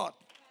living God.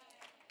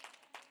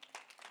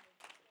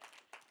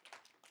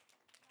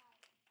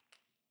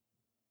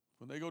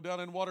 When they go down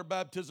in water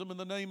baptism in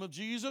the name of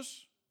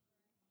Jesus,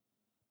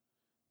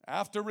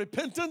 after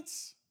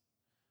repentance,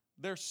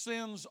 their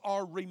sins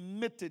are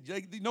remitted.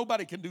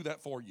 Nobody can do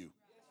that for you.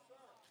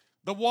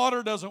 The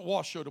water doesn't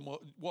wash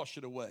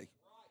it away.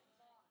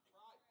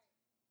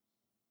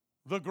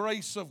 The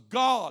grace of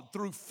God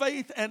through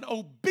faith and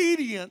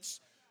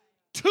obedience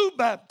to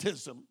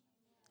baptism,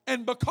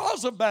 and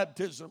because of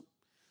baptism,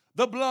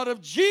 the blood of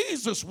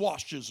Jesus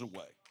washes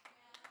away.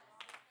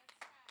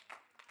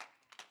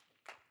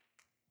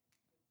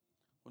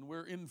 When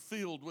we're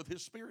infilled with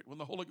His Spirit, when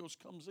the Holy Ghost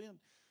comes in,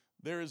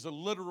 there is a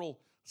literal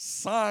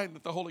sign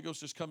that the Holy Ghost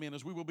has come in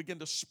as we will begin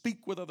to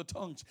speak with other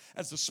tongues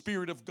as the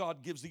Spirit of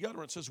God gives the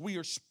utterance. As we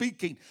are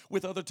speaking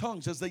with other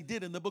tongues as they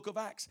did in the book of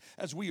Acts,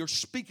 as we are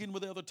speaking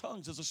with other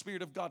tongues as the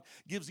Spirit of God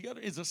gives the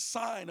utterance, is a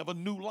sign of a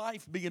new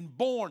life being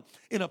born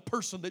in a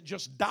person that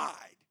just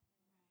died.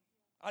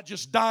 I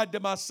just died to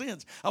my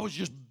sins. I was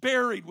just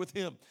buried with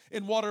Him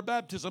in water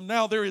baptism.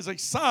 Now there is a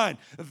sign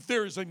that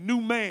there is a new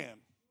man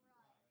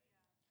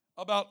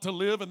about to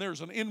live, and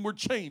there's an inward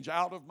change.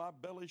 Out of my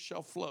belly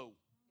shall flow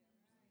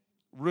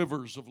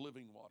rivers of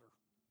living water.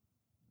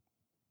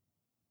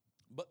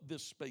 But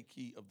this spake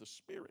He of the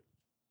Spirit.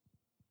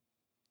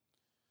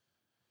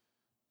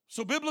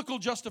 So biblical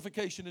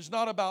justification is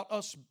not about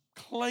us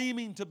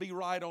claiming to be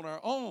right on our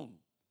own.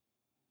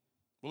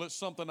 Well, it's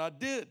something I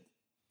did.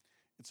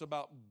 It's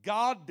about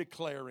God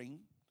declaring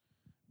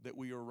that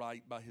we are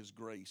right by His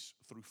grace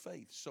through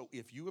faith. So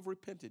if you have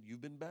repented,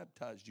 you've been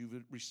baptized,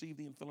 you've received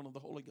the infilling of the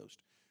Holy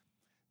Ghost,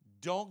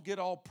 don't get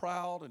all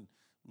proud and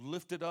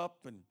lifted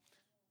up and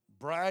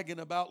bragging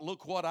about,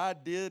 look what I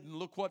did and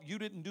look what, you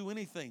didn't do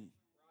anything.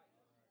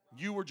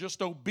 You were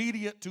just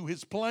obedient to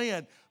His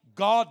plan.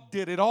 God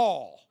did it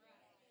all.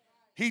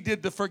 He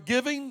did the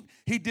forgiving,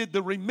 He did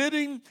the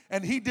remitting,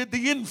 and He did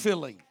the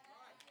infilling.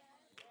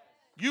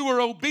 You were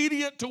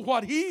obedient to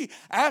what He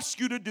asked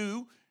you to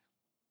do,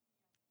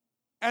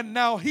 and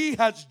now He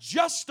has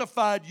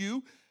justified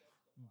you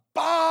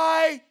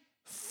by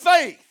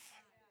faith.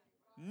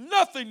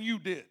 Nothing you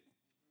did.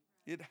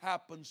 It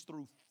happens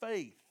through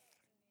faith.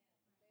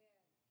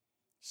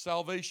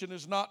 Salvation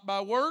is not by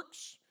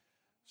works.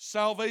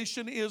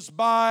 Salvation is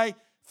by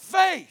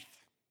faith.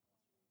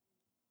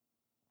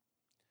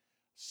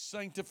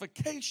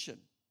 Sanctification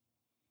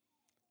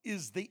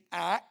is the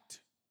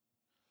act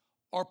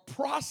or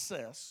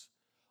process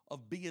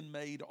of being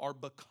made or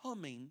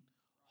becoming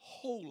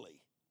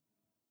holy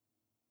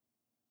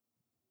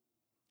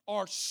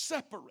or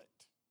separate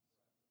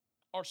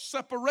or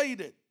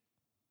separated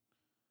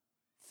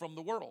from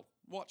the world.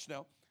 Watch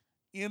now.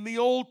 In the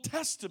Old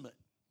Testament,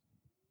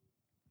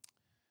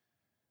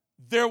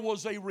 there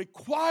was a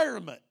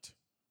requirement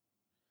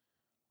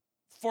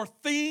for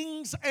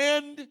things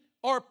and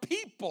or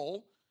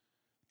people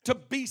to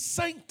be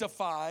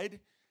sanctified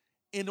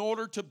in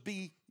order to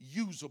be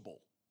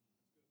usable.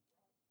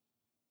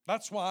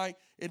 That's why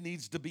it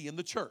needs to be in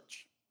the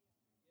church.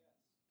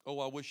 Oh,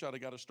 I wish I'd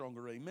have got a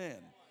stronger amen.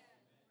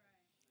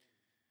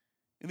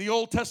 In the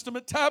Old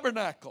Testament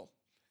tabernacle,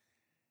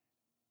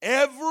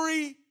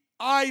 every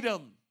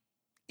item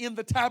in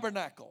the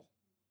tabernacle,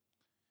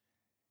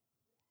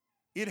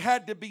 it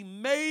had to be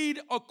made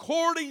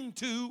according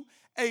to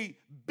a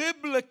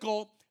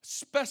biblical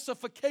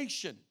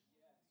specification.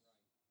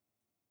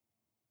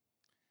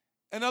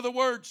 In other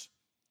words,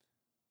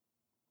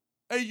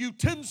 a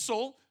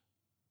utensil,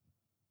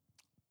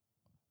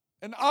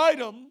 an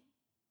item,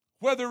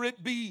 whether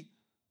it be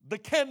the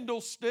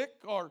candlestick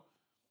or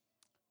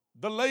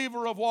the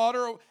laver of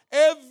water,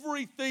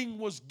 everything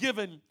was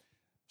given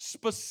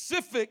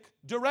specific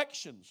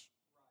directions,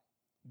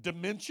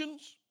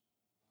 dimensions,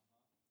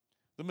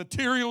 the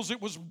materials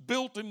it was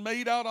built and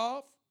made out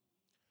of,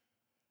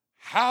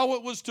 how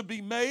it was to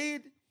be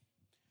made.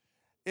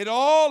 It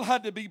all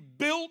had to be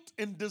built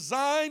and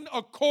designed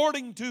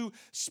according to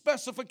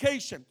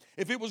specification.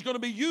 If it was going to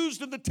be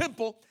used in the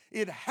temple,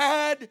 it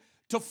had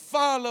to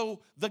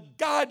follow the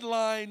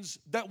guidelines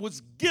that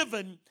was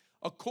given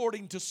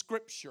according to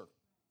Scripture.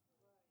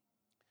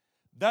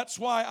 That's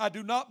why I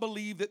do not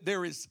believe that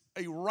there is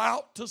a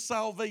route to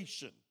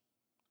salvation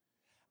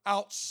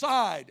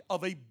outside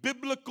of a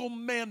biblical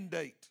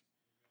mandate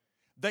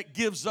that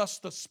gives us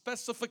the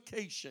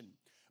specification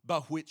by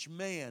which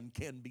man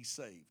can be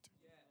saved.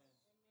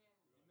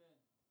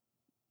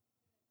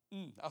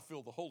 I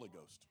feel the Holy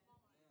Ghost.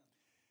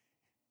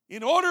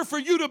 In order for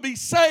you to be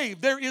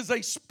saved, there is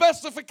a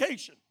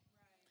specification.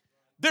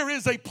 There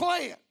is a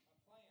plan.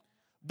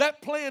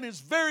 That plan is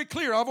very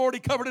clear. I've already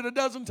covered it a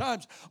dozen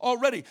times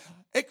already.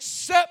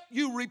 Except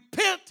you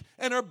repent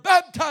and are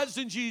baptized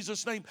in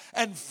Jesus' name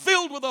and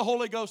filled with the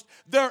Holy Ghost,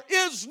 there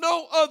is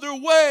no other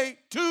way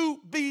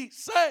to be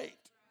saved.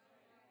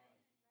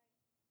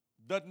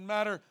 Doesn't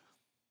matter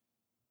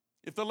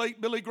if the late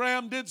Billy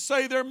Graham did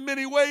say there are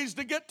many ways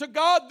to get to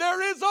God.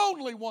 There is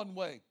only one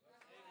way.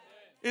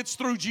 It's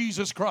through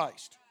Jesus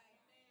Christ.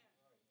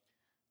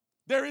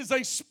 There is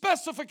a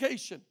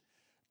specification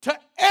to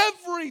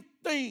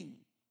everything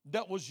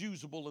that was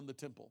usable in the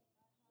temple.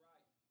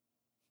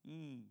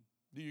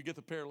 Do you get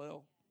the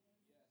parallel?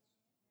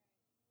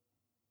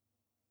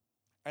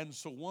 And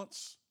so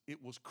once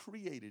it was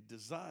created,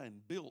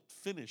 designed, built,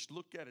 finished,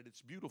 look at it,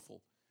 it's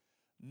beautiful.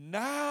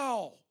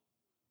 Now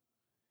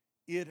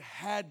it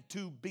had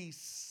to be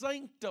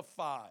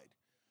sanctified.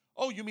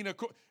 Oh, you mean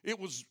it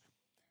was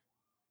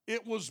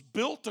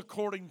built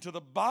according to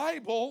the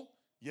Bible?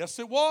 Yes,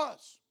 it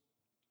was.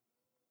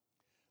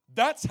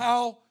 That's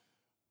how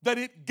that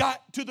it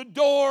got to the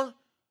door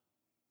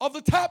of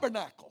the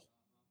tabernacle.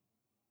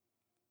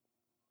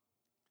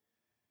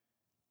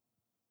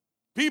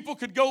 People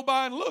could go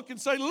by and look and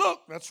say,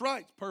 look, that's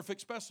right,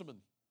 perfect specimen.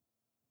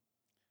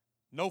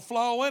 No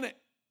flaw in it.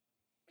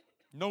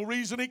 No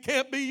reason it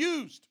can't be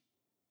used.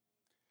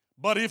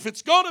 But if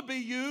it's going to be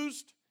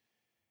used,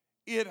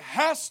 it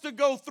has to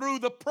go through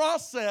the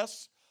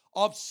process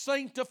of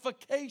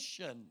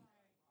sanctification.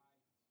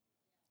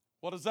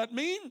 What does that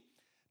mean?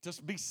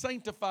 To be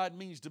sanctified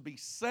means to be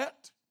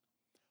set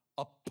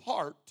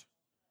apart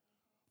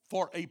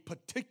for a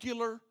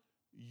particular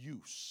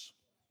use.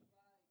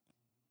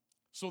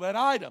 So that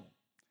item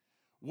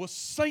was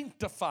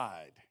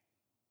sanctified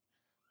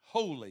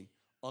holy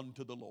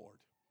unto the Lord.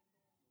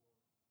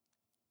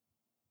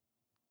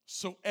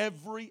 So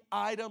every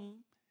item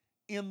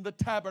in the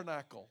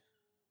tabernacle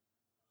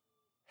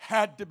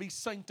had to be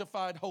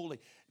sanctified holy.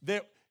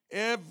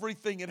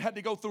 Everything, it had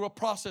to go through a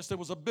process. There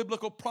was a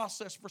biblical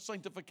process for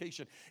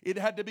sanctification. It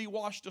had to be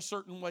washed a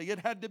certain way. It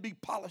had to be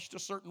polished a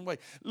certain way,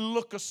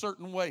 look a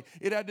certain way.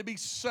 It had to be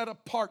set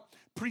apart.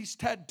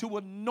 Priest had to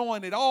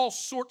anoint it, all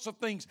sorts of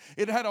things.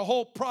 It had a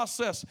whole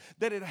process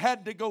that it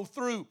had to go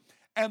through.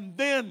 And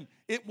then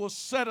it was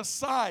set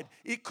aside.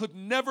 It could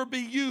never be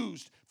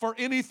used for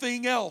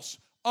anything else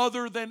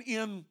other than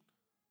in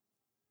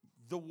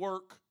the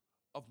work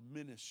of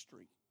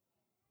ministry,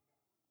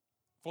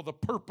 for the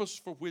purpose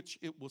for which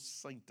it was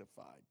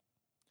sanctified.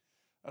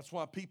 That's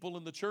why people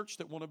in the church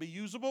that want to be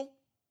usable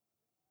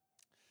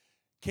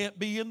can't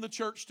be in the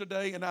church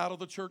today and out of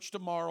the church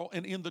tomorrow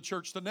and in the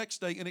church the next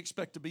day and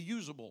expect to be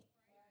usable.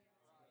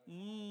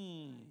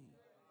 You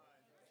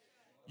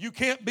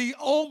can't be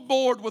on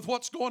board with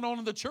what's going on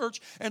in the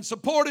church and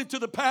supportive to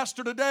the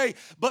pastor today,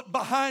 but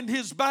behind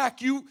his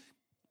back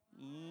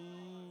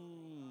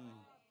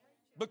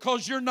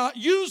because you're not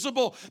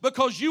usable,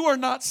 because you are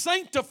not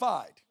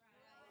sanctified.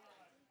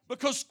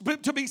 Because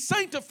to be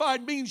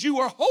sanctified means you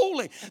are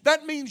holy.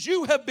 That means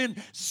you have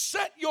been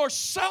set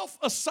yourself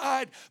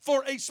aside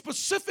for a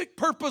specific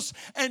purpose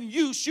and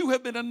use. You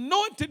have been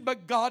anointed by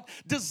God,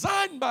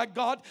 designed by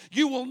God.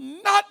 You will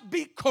not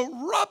be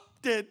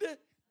corrupted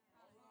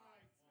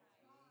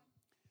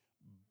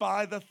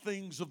by the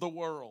things of the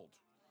world,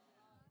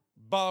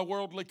 by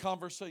worldly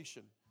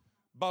conversation,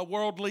 by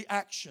worldly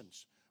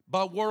actions,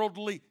 by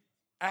worldly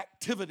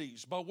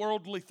activities, by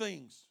worldly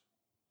things.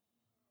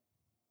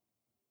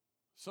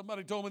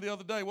 Somebody told me the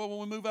other day, well, when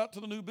we move out to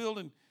the new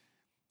building,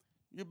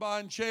 you're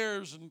buying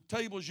chairs and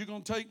tables you're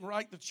going to take and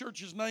write the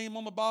church's name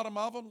on the bottom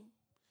of them.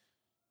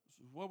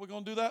 What are we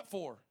going to do that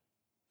for?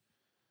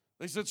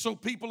 They said, so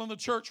people in the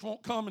church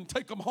won't come and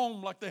take them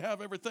home like they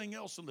have everything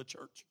else in the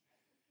church.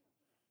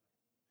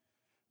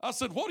 I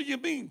said, what do you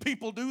mean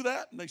people do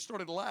that? And they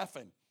started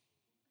laughing.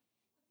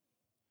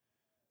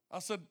 I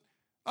said,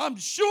 I'm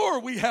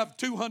sure we have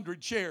 200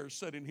 chairs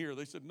sitting here.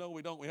 They said, no,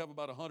 we don't. We have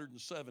about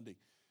 170.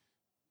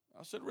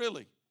 I said,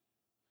 really?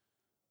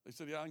 They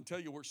said, yeah, I can tell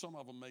you where some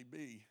of them may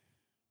be.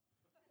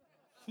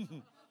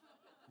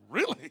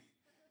 Really?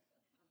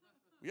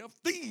 We have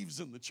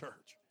thieves in the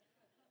church.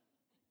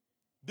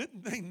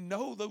 Didn't they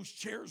know those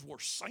chairs were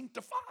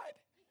sanctified?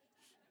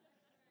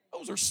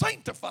 Those are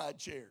sanctified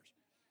chairs.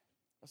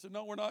 I said,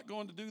 no, we're not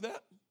going to do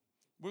that.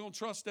 We're going to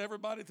trust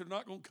everybody. They're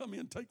not going to come in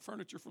and take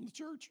furniture from the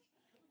church.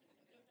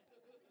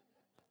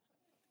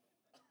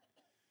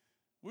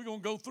 We're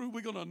going to go through,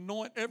 we're going to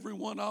anoint every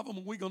one of them,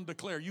 and we're going to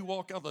declare, you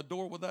walk out the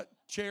door with that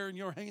chair in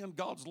your hand,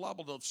 God's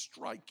liable to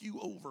strike you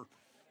over.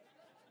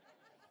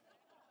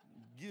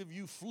 Give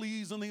you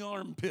fleas in the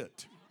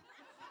armpit.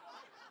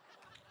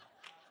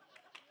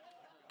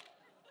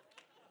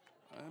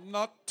 I'm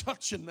not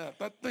touching that.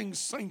 That thing's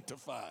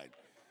sanctified.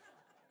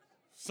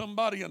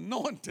 Somebody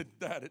anointed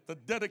that at the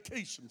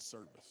dedication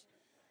service.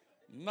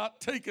 I'm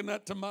not taking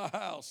that to my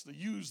house to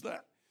use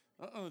that.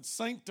 It's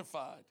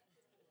sanctified.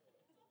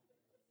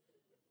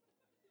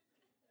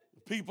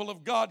 People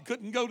of God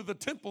couldn't go to the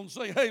temple and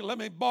say, hey, let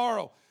me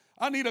borrow.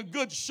 I need a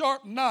good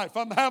sharp knife.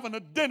 I'm having a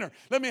dinner.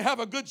 Let me have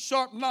a good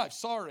sharp knife.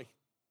 Sorry.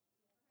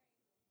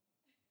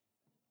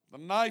 The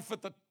knife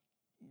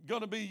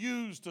going to be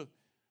used to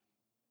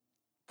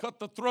cut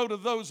the throat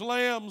of those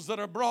lambs that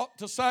are brought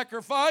to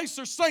sacrifice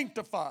are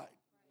sanctified.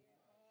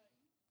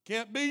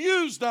 Can't be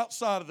used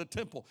outside of the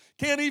temple.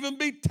 Can't even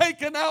be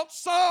taken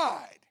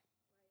outside.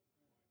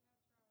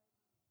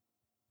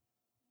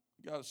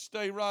 You got to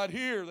stay right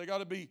here. They got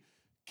to be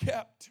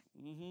kept.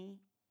 That's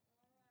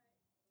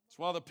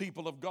why the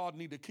people of God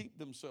need to keep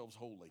themselves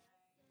holy.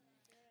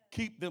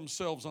 Keep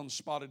themselves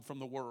unspotted from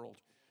the world.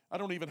 I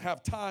don't even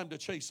have time to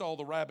chase all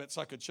the rabbits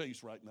I could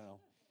chase right now.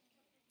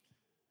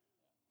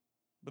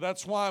 But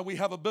that's why we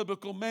have a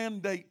biblical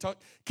mandate to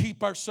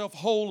keep ourselves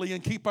holy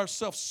and keep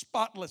ourselves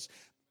spotless.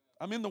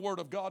 I'm in the Word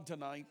of God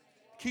tonight.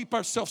 Keep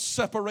ourselves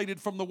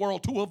separated from the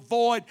world to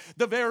avoid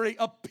the very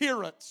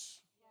appearance.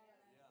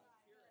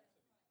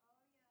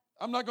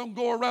 I'm not going to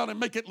go around and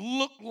make it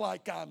look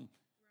like I'm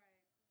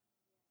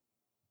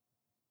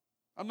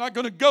not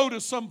going to go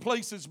to some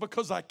places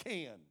because I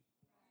can.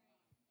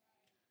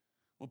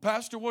 Well,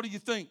 Pastor, what do you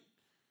think?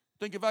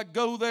 Think if I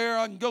go there,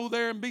 I can go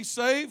there and be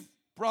saved?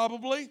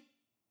 Probably.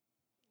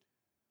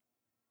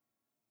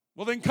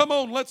 Well, then come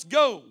on, let's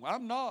go.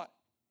 I'm not.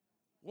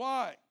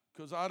 Why?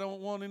 Because I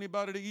don't want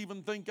anybody to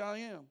even think I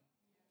am.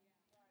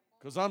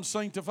 Because I'm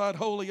sanctified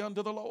holy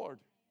unto the Lord.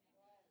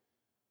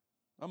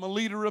 I'm a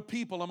leader of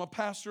people. I'm a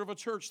pastor of a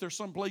church. There's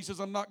some places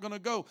I'm not going to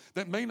go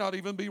that may not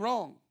even be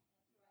wrong.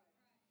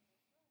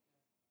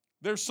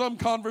 There's some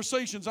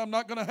conversations I'm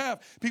not going to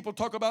have. People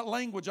talk about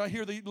language. I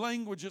hear the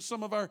language that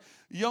some of our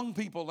young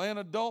people and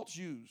adults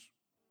use.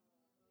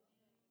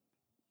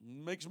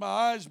 It makes my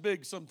eyes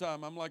big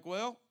sometimes. I'm like,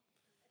 well,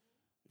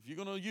 if you're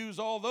going to use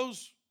all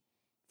those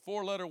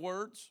 4-letter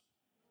words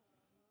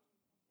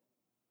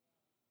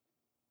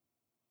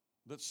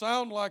that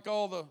sound like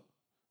all the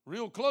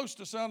real close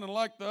to sounding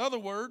like the other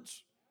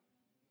words,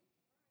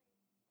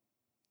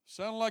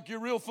 sound like you're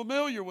real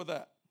familiar with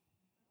that.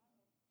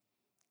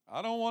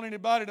 I don't want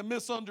anybody to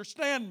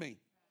misunderstand me.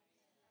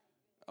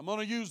 I'm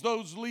going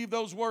to leave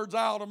those words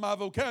out of my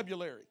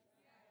vocabulary.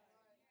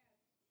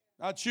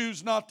 I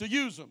choose not to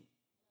use them,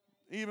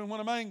 even when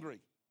I'm angry.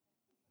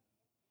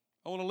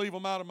 I want to leave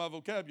them out of my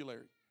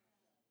vocabulary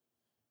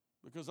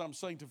because I'm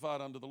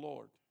sanctified unto the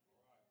Lord.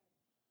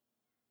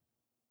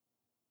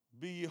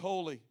 Be ye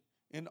holy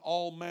in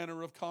all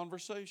manner of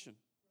conversation.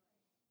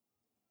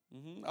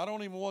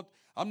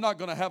 I'm not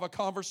going to have a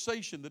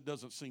conversation that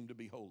doesn't seem to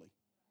be holy.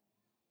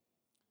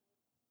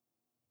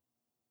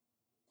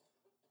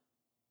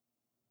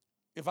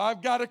 If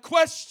I've got a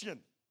question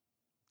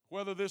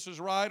whether this is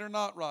right or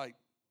not right,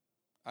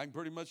 I can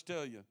pretty much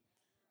tell you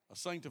a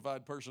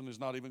sanctified person is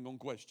not even going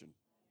to question.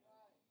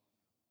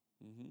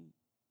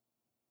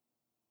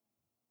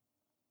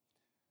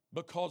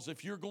 Because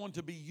if you're going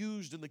to be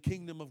used in the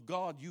kingdom of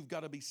God, you've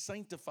got to be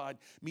sanctified,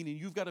 meaning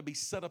you've got to be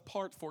set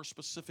apart for a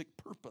specific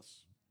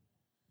purpose.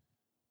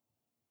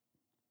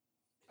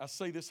 I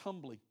say this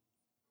humbly.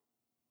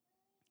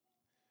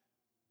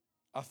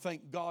 I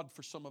thank God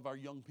for some of our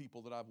young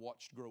people that I've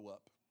watched grow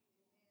up.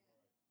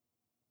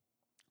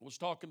 I was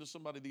talking to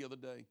somebody the other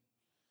day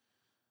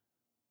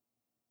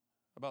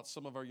about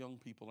some of our young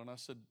people, and I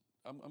said,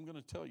 I'm going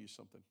to tell you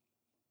something.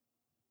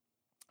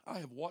 I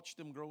have watched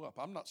them grow up.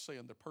 I'm not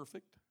saying they're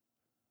perfect.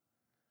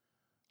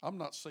 I'm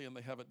not saying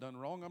they haven't done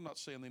wrong. I'm not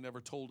saying they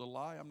never told a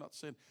lie. I'm not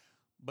saying,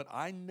 but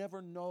I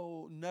never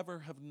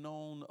have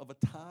known of a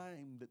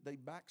time that they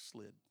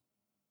backslid,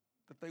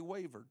 that they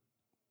wavered.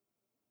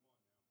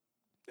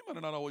 They might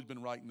have not always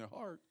been right in their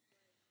heart.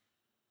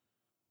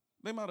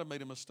 They might have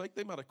made a mistake.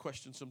 They might have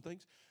questioned some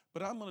things.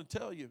 But I'm going to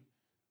tell you,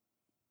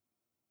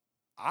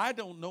 I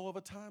don't know of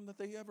a time that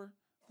they ever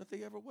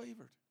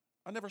wavered.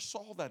 I never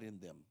saw that in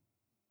them.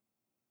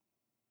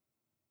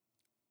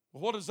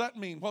 Well, what does that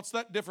mean? What's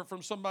that different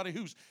from somebody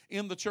who's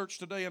in the church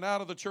today and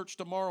out of the church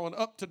tomorrow and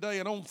up today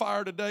and on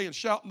fire today and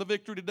shouting the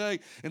victory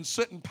today and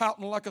sitting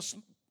pouting like a...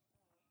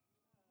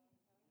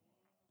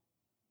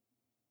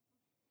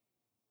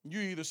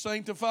 You either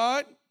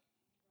sanctified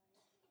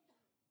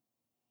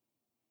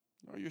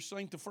or you're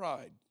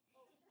sanctified.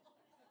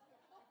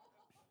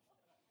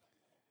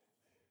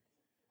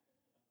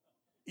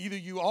 Either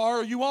you are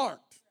or you aren't.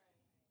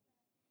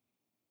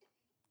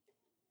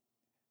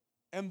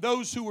 And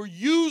those who are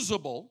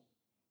usable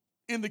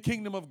in the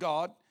kingdom of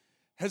God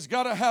has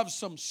got to have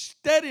some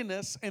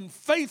steadiness and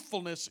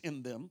faithfulness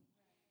in them,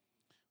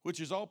 which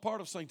is all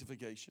part of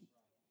sanctification.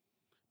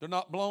 They're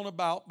not blown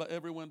about by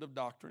every wind of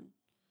doctrine.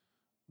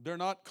 They're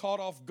not caught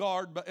off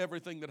guard by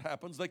everything that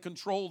happens. They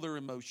control their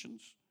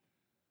emotions.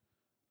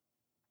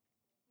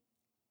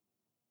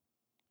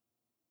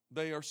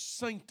 They are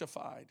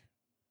sanctified.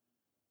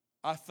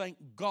 I thank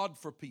God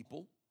for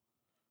people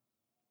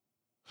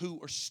who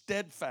are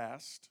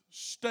steadfast,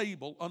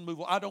 stable,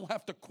 unmovable. I don't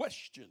have to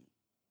question.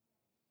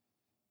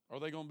 Are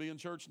they going to be in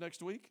church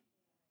next week?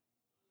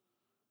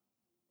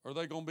 Are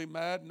they going to be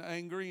mad and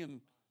angry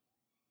and,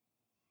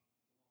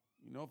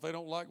 if they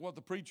don't like what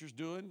the preacher's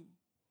doing,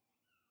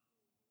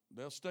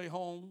 they'll stay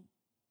home.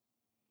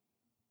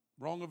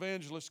 Wrong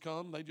evangelists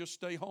come, they just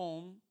stay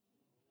home.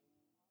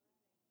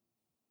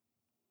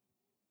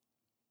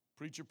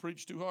 Preacher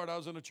preached too hard. I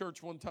was in a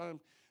church one time.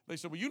 They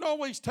said, well, you can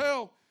always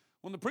tell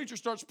when the preacher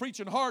starts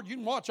preaching hard, you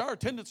can watch, our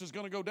attendance is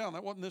going to go down.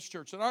 That wasn't this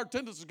church. Our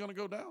attendance is going to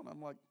go down. I'm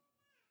like,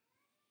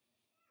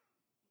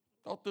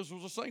 thought this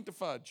was a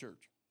sanctified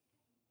church.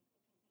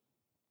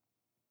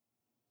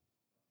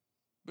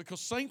 Because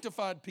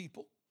sanctified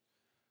people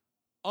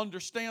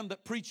understand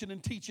that preaching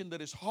and teaching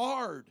that is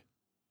hard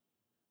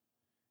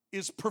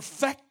is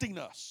perfecting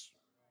us.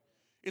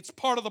 It's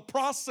part of the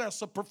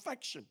process of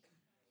perfection.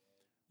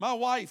 My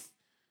wife,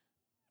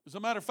 as a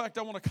matter of fact,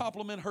 I want to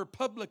compliment her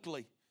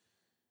publicly.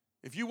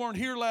 If you weren't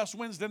here last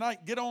Wednesday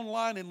night, get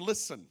online and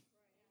listen.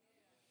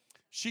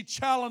 She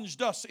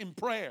challenged us in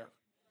prayer.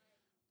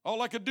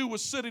 All I could do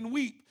was sit and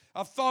weep.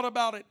 I've thought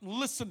about it and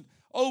listened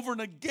over and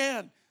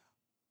again.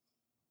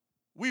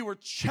 We were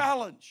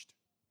challenged.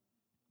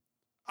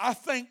 I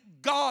thank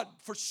God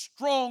for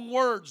strong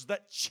words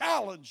that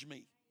challenge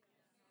me.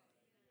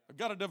 I've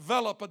got to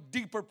develop a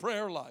deeper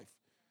prayer life,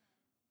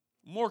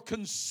 more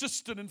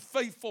consistent and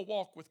faithful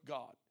walk with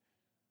God.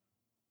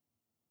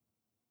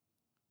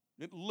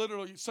 It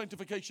literally,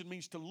 sanctification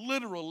means to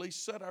literally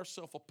set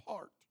ourselves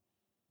apart.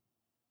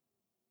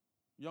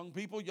 Young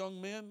people, young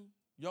men,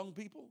 young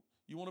people,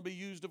 you want to be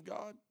used of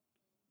God?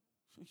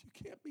 You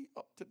can't be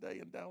up today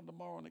and down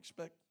tomorrow and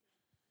expect.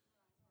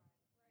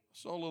 I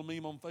saw a little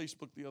meme on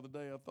Facebook the other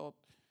day. I thought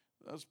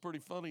that's pretty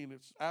funny, and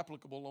it's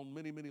applicable on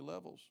many, many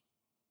levels.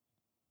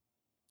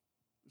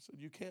 It said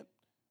you can't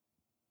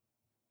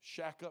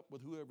shack up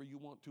with whoever you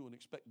want to and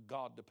expect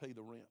God to pay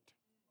the rent.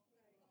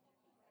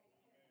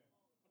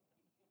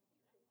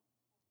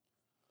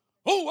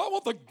 Oh, I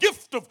want the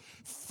gift of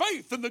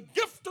faith and the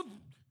gift of...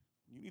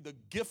 You need the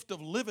gift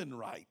of living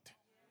right.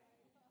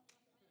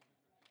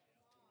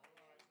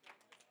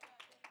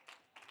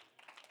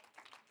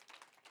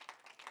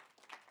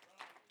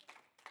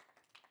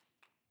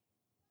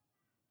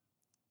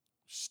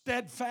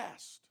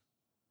 Steadfast,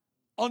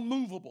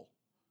 unmovable,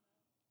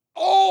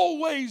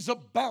 always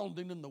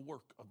abounding in the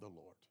work of the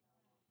Lord.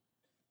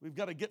 We've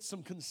got to get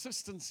some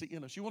consistency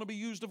in us. You want to be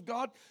used of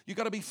God? You've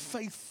got to be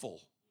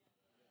faithful.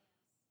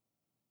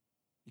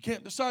 You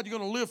can't decide you're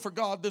going to live for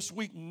God this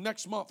week and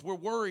next month. We're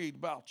worried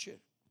about you.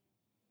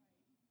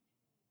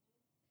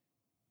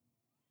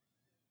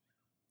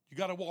 You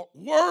got to walk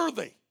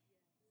worthy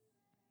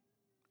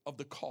of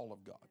the call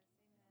of God.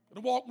 You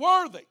got to walk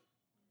worthy.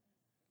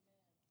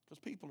 Because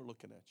people are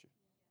looking at you.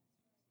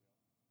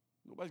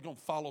 Nobody's going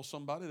to follow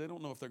somebody. They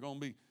don't know if they're going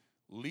to be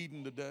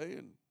leading today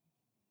and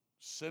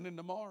sinning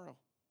tomorrow.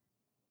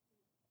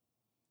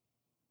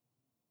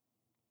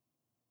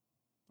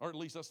 Or at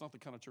least that's not the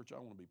kind of church I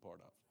want to be part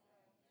of.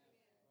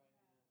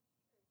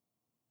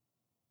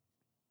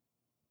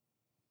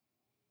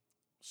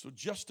 So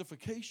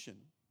justification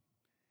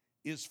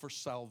is for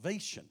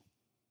salvation.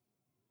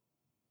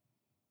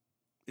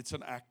 It's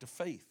an act of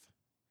faith.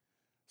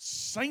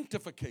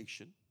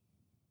 Sanctification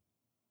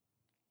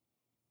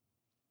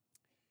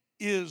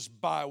is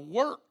by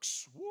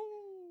works. Woo.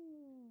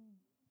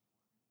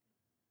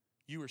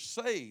 You are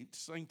saved,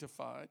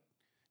 sanctified.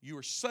 You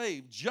are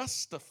saved,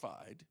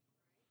 justified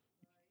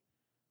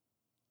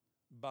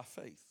by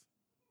faith.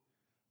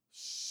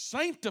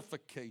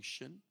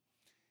 Sanctification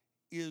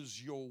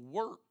is your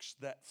works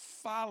that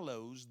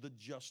follows the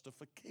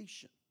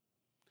justification.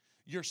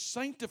 Your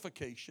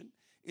sanctification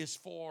is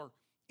for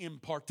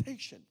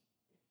impartation.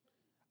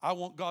 I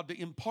want God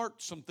to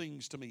impart some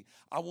things to me.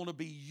 I want to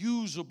be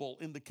usable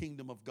in the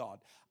kingdom of God.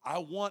 I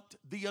want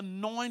the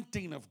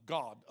anointing of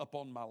God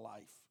upon my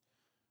life.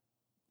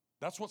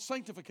 That's what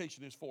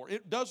sanctification is for.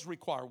 It does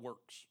require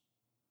works.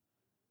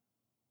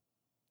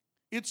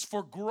 It's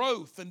for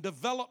growth and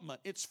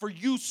development. It's for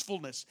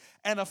usefulness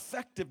and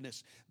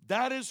effectiveness.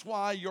 That is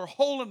why your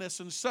holiness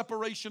and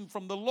separation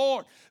from the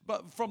Lord,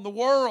 but from the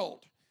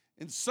world,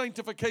 and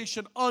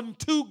sanctification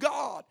unto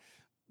God,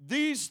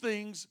 these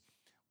things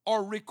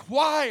are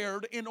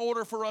required in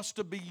order for us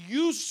to be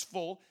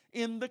useful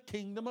in the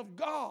kingdom of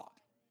God.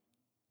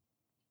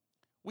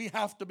 We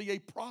have to be a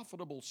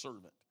profitable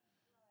servant.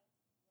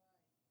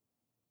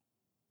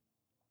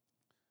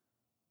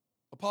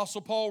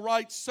 Apostle Paul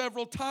writes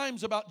several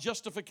times about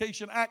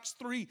justification. Acts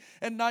 3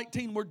 and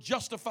 19, we're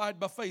justified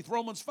by faith.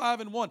 Romans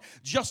 5 and 1,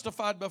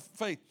 justified by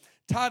faith.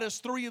 Titus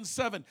 3 and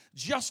 7,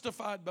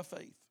 justified by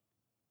faith.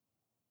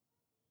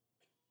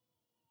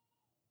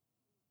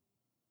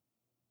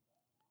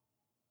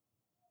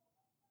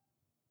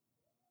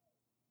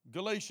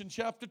 Galatians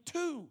chapter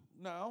 2.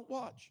 Now,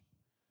 watch.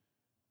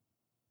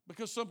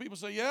 Because some people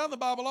say, yeah, the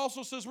Bible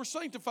also says we're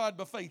sanctified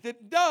by faith.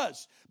 It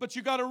does, but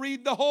you got to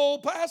read the whole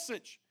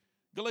passage.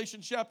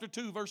 Galatians chapter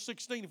 2, verse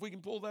 16, if we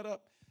can pull that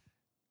up.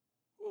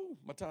 Ooh,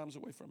 my time's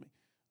away from me.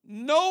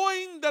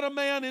 Knowing that a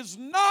man is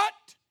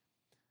not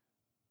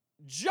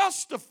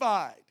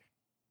justified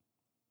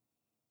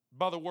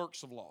by the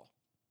works of law,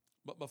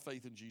 but by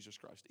faith in Jesus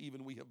Christ.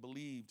 Even we have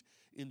believed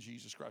in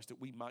Jesus Christ that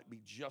we might be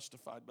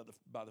justified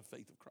by the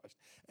faith of Christ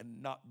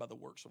and not by the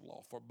works of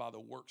law. For by the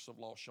works of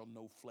law shall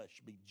no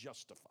flesh be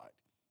justified.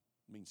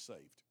 It means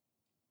saved.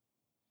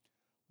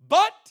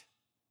 But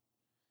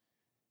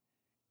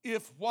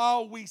if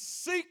while we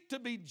seek to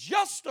be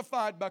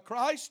justified by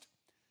Christ,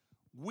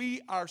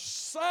 we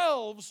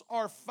ourselves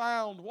are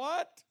found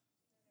what?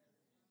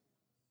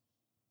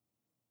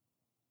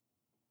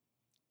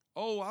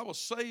 Oh, I was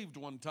saved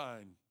one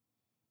time.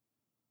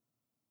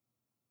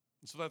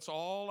 And so that's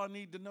all I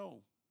need to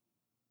know.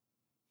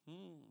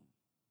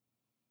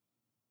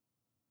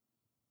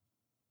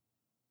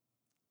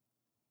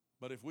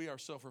 But if we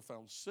ourselves are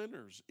found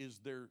sinners, is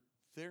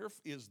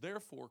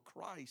therefore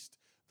Christ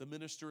the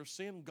minister of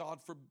sin? God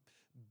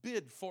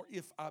forbid, for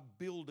if I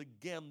build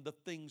again the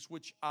things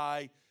which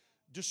I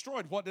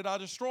destroyed. What did I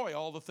destroy?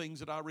 All the things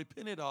that I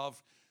repented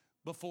of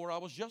before I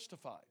was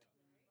justified.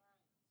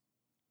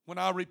 When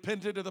I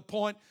repented to the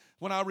point,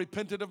 when I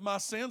repented of my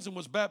sins and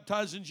was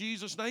baptized in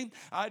Jesus' name,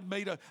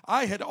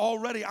 I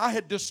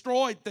had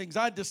destroyed things.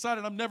 I had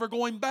decided I'm never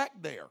going back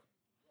there.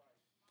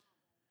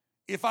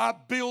 If I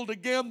build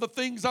again the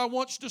things I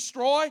once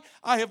destroyed,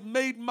 I have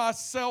made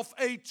myself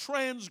a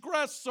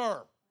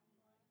transgressor.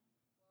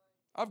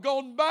 I've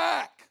gone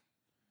back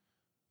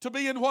to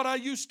being what I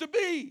used to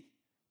be.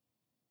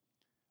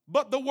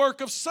 But the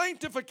work of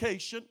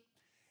sanctification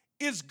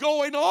is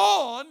going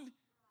on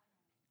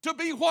to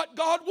be what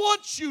God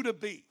wants you to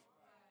be.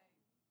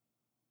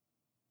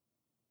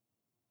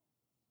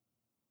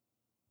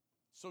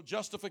 So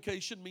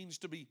justification means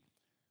to be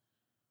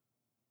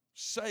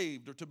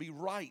saved or to be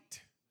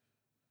right.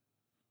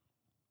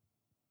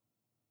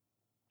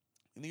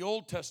 In the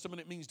Old Testament,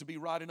 it means to be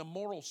right in a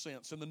moral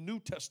sense. In the New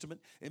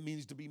Testament, it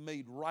means to be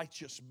made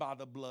righteous by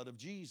the blood of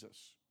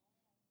Jesus.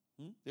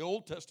 The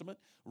Old Testament,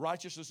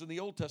 righteousness in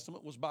the Old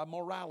Testament was by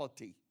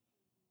morality.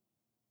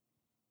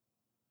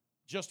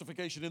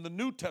 Justification in the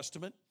New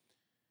Testament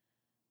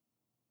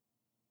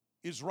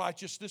is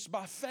righteousness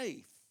by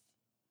faith.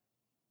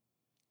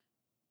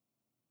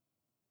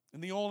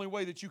 And the only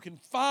way that you can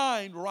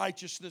find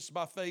righteousness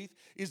by faith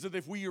is that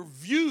if we are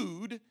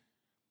viewed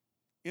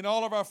in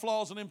all of our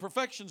flaws and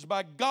imperfections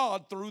by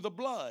God through the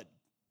blood.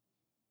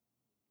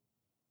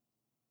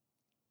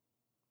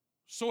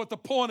 So at the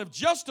point of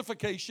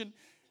justification,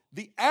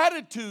 the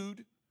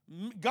attitude,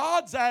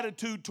 God's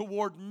attitude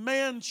toward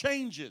man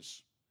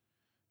changes.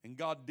 And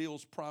God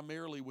deals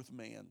primarily with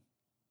man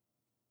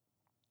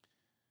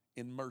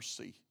in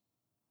mercy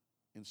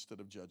instead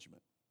of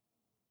judgment.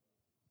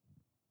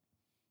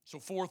 So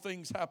 4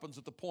 things happens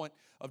at the point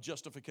of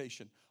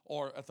justification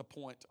or at the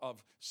point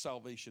of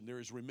salvation. There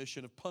is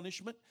remission of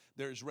punishment.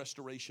 There is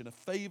restoration of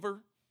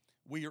favor.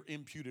 We are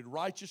imputed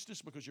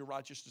righteousness because your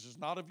righteousness is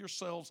not of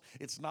yourselves.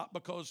 It's not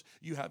because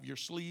you have your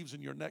sleeves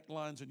and your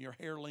necklines and your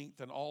hair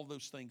length and all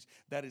those things.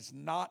 That is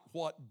not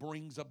what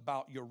brings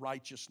about your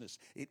righteousness.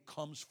 It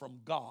comes from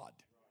God.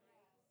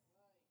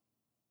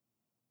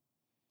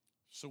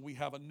 So we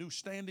have a new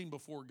standing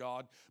before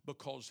God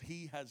because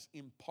He has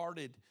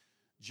imparted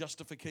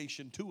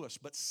justification to us.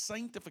 But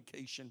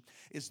sanctification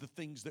is the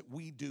things that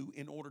we do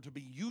in order to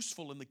be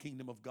useful in the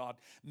kingdom of God,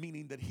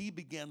 meaning that He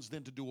begins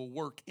then to do a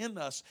work in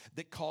us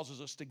that causes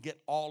us to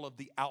get all of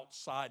the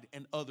outside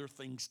and other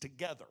things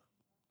together.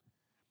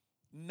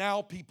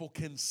 Now people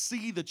can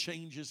see the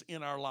changes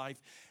in our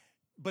life,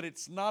 but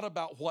it's not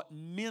about what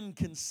men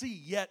can see,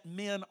 yet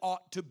men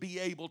ought to be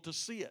able to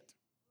see it.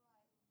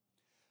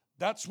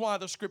 That's why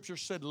the scripture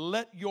said,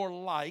 let your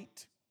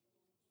light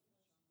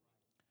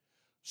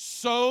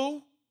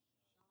so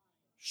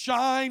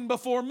shine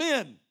before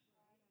men.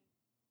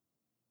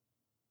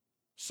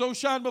 So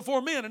shine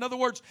before men. In other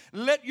words,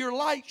 let your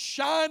light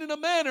shine in a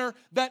manner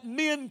that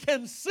men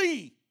can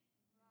see.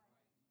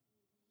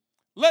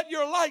 Let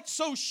your light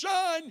so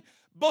shine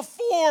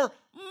before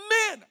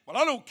men. Well,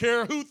 I don't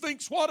care who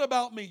thinks what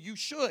about me. You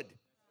should.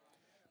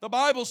 The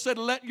Bible said,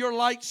 let your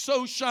light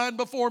so shine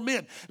before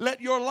men.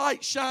 Let your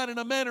light shine in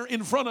a manner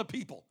in front of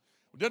people.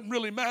 It doesn't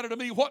really matter to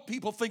me what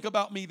people think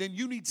about me. Then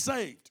you need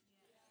saved.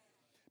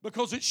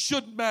 Because it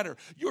shouldn't matter.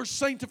 Your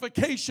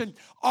sanctification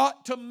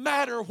ought to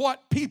matter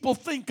what people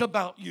think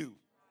about you.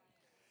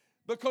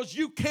 Because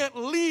you can't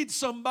lead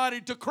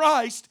somebody to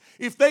Christ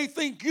if they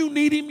think you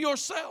need Him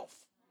yourself.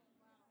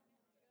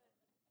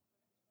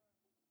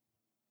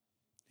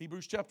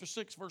 Hebrews chapter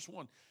 6, verse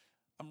 1.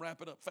 I'm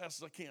wrapping up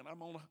fast as I can.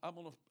 I'm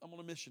on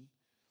a mission.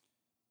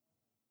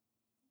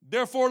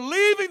 Therefore,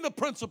 leaving the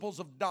principles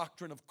of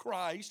doctrine of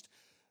Christ,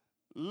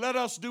 let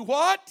us do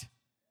what?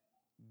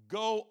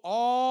 Go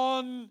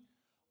on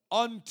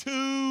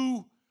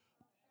unto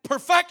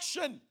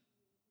perfection.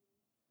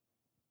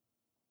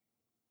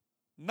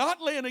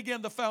 Not laying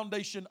again the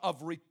foundation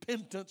of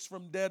repentance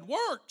from dead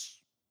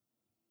works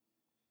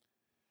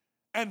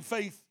and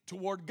faith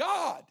toward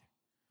God,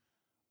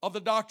 of the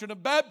doctrine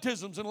of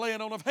baptisms and laying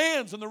on of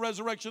hands and the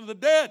resurrection of the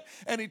dead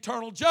and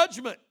eternal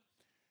judgment.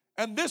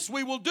 And this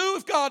we will do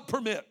if God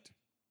permit.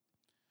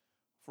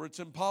 For it's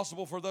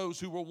impossible for those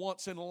who were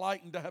once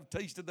enlightened to have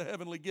tasted the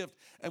heavenly gift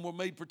and were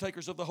made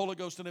partakers of the Holy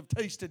Ghost and have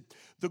tasted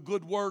the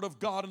good word of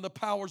God and the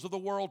powers of the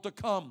world to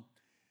come.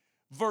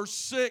 Verse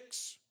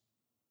 6.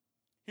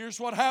 Here's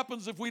what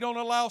happens if we don't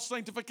allow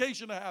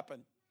sanctification to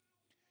happen.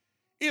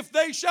 If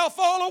they shall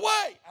fall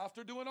away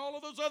after doing all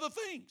of those other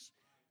things,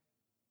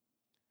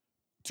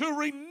 to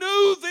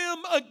renew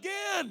them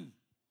again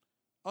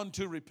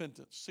unto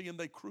repentance, seeing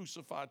they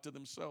crucified to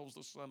themselves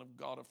the Son of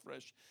God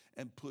afresh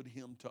and put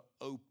Him to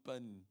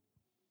open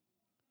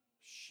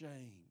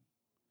shame.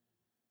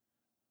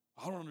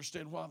 I don't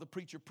understand why the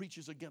preacher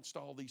preaches against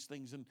all these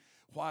things and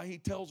why he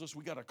tells us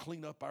we got to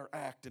clean up our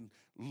act and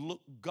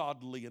look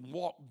godly and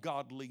walk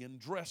godly and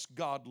dress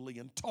godly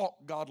and talk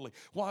godly.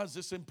 Why is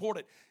this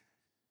important?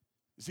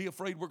 Is he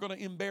afraid we're going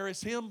to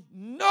embarrass him?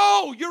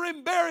 No, you're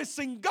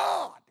embarrassing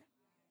God.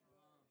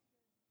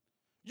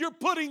 You're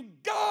putting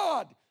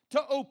God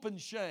to open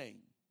shame.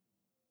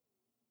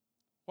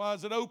 Why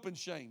is it open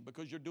shame?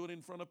 Because you're doing it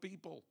in front of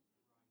people.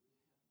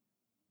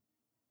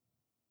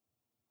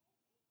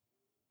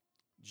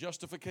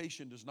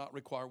 Justification does not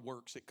require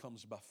works. It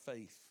comes by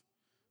faith.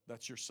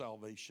 That's your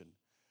salvation.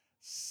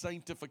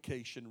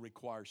 Sanctification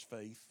requires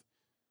faith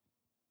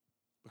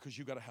because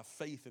you've got to have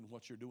faith in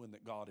what you're doing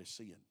that God is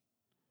seeing.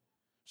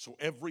 So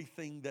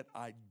everything that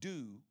I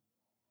do,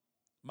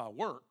 my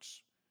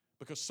works,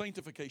 because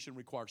sanctification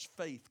requires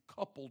faith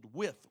coupled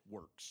with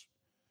works.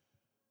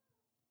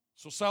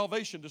 So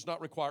salvation does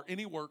not require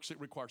any works. It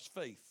requires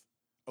faith,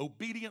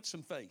 obedience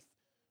and faith.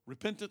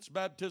 Repentance,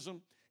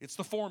 baptism, it's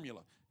the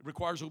formula. It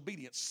requires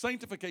obedience.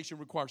 Sanctification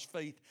requires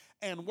faith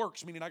and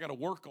works, meaning I got to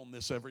work on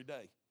this every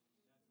day.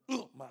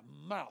 Ugh, my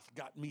mouth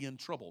got me in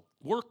trouble.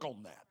 Work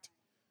on that.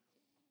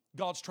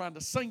 God's trying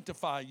to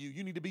sanctify you.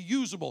 You need to be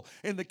usable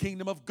in the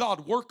kingdom of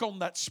God. Work on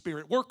that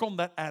spirit. Work on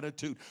that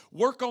attitude.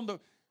 Work on the...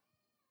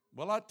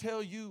 Well, I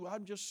tell you,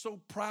 I'm just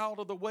so proud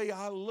of the way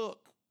I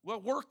look.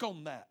 Well, work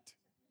on that.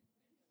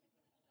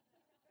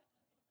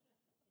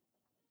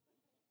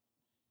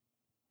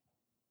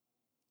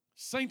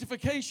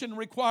 Sanctification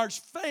requires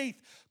faith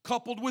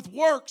coupled with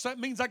works. That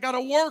means I got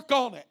to work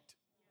on it.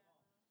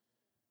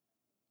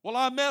 Well,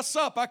 I mess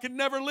up. I can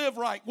never live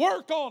right.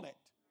 Work on it.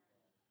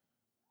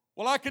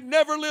 Well, I can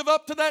never live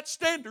up to that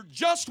standard.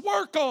 Just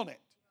work on it.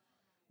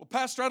 Well,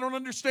 Pastor, I don't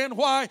understand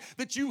why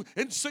that you,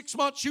 in 6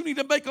 months, you need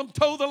to make them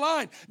toe the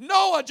line.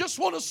 No, I just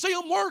want to see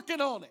them working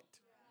on it.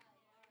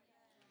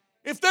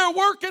 If they're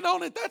working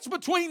on it, that's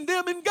between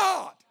them and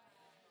God.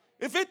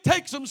 If it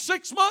takes them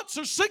 6 months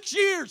or 6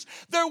 years,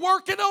 they're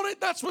working on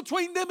it, that's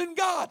between them and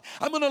God.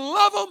 I'm going to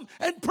love them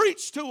and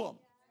preach to them.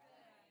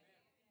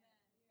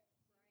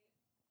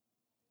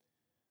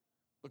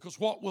 Because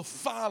what will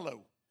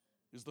follow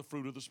is the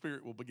fruit of the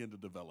Spirit will begin to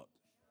develop.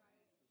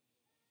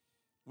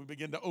 We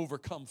begin to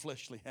overcome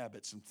fleshly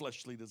habits and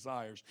fleshly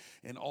desires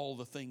and all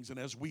the things. And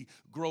as we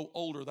grow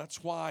older,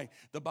 that's why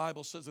the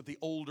Bible says that the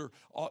older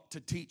ought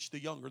to teach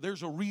the younger.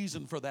 There's a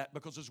reason for that,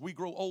 because as we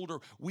grow older,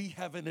 we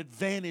have an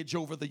advantage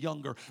over the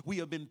younger. We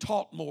have been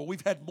taught more.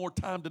 We've had more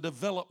time to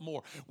develop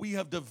more. We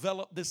have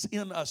developed this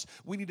in us.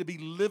 We need to be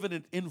living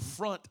it in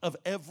front of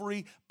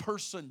every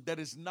person that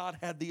has not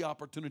had the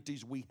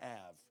opportunities we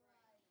have.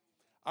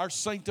 Our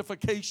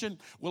sanctification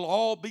will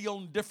all be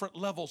on different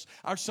levels.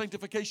 Our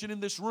sanctification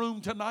in this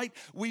room tonight,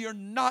 we are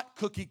not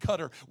cookie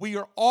cutter. We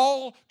are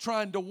all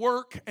trying to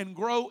work and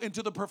grow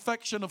into the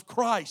perfection of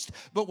Christ,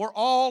 but we're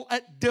all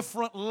at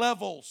different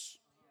levels.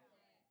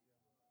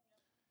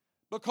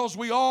 Because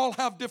we all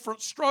have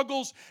different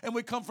struggles, and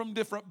we come from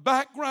different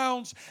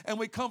backgrounds, and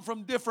we come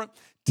from different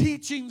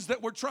teachings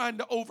that we're trying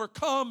to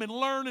overcome and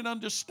learn and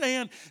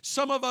understand.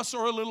 Some of us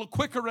are a little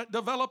quicker at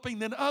developing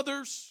than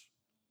others.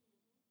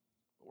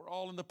 We're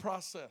all in the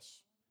process.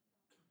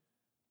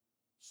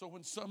 So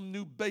when some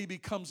new baby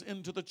comes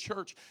into the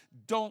church,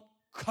 don't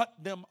cut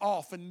them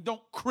off and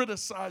don't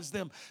criticize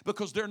them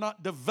because they're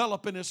not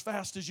developing as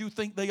fast as you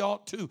think they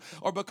ought to,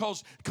 or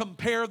because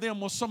compare them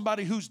with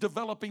somebody who's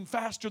developing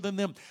faster than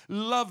them.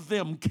 Love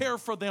them, care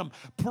for them,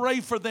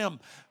 pray for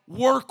them,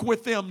 work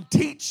with them,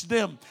 teach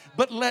them,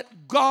 but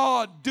let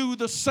God do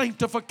the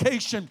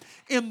sanctification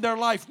in their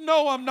life.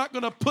 No, I'm not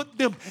going to put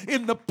them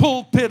in the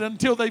pulpit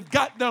until they've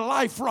got their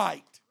life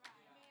right.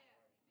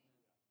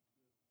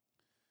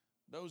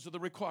 Those are the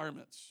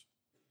requirements.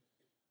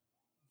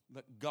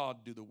 Let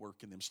God do the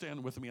work in them.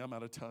 Stand with me. I'm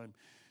out of time.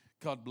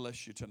 God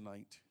bless you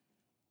tonight.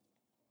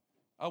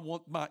 I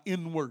want my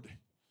inward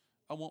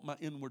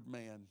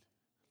man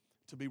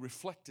to be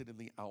reflected in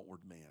the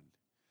outward man.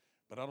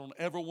 But I don't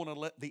ever want to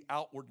let the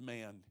outward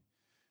man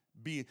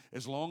be,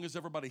 as long as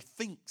everybody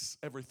thinks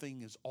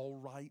everything is all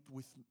right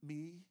with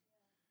me,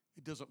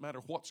 it doesn't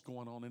matter what's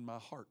going on in my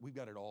heart. We've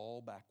got it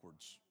all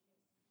backwards.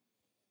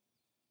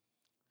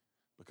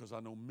 Because I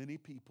know many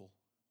people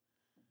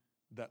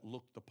that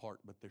look the part,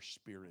 but their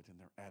spirit and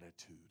their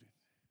attitude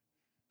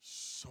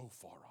so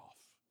far off.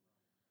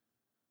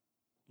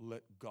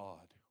 Let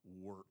God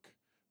work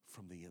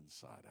from the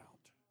inside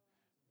out.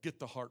 Get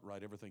the heart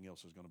right. Everything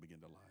else is going to begin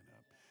to line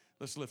up.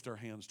 Let's lift our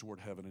hands toward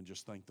heaven and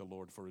just thank the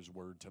Lord for His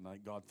word tonight.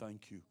 God,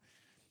 thank you.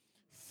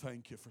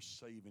 Thank you for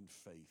saving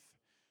faith.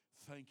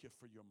 Thank you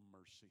for your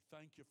mercy.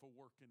 Thank you for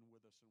working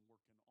with us and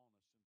working on us.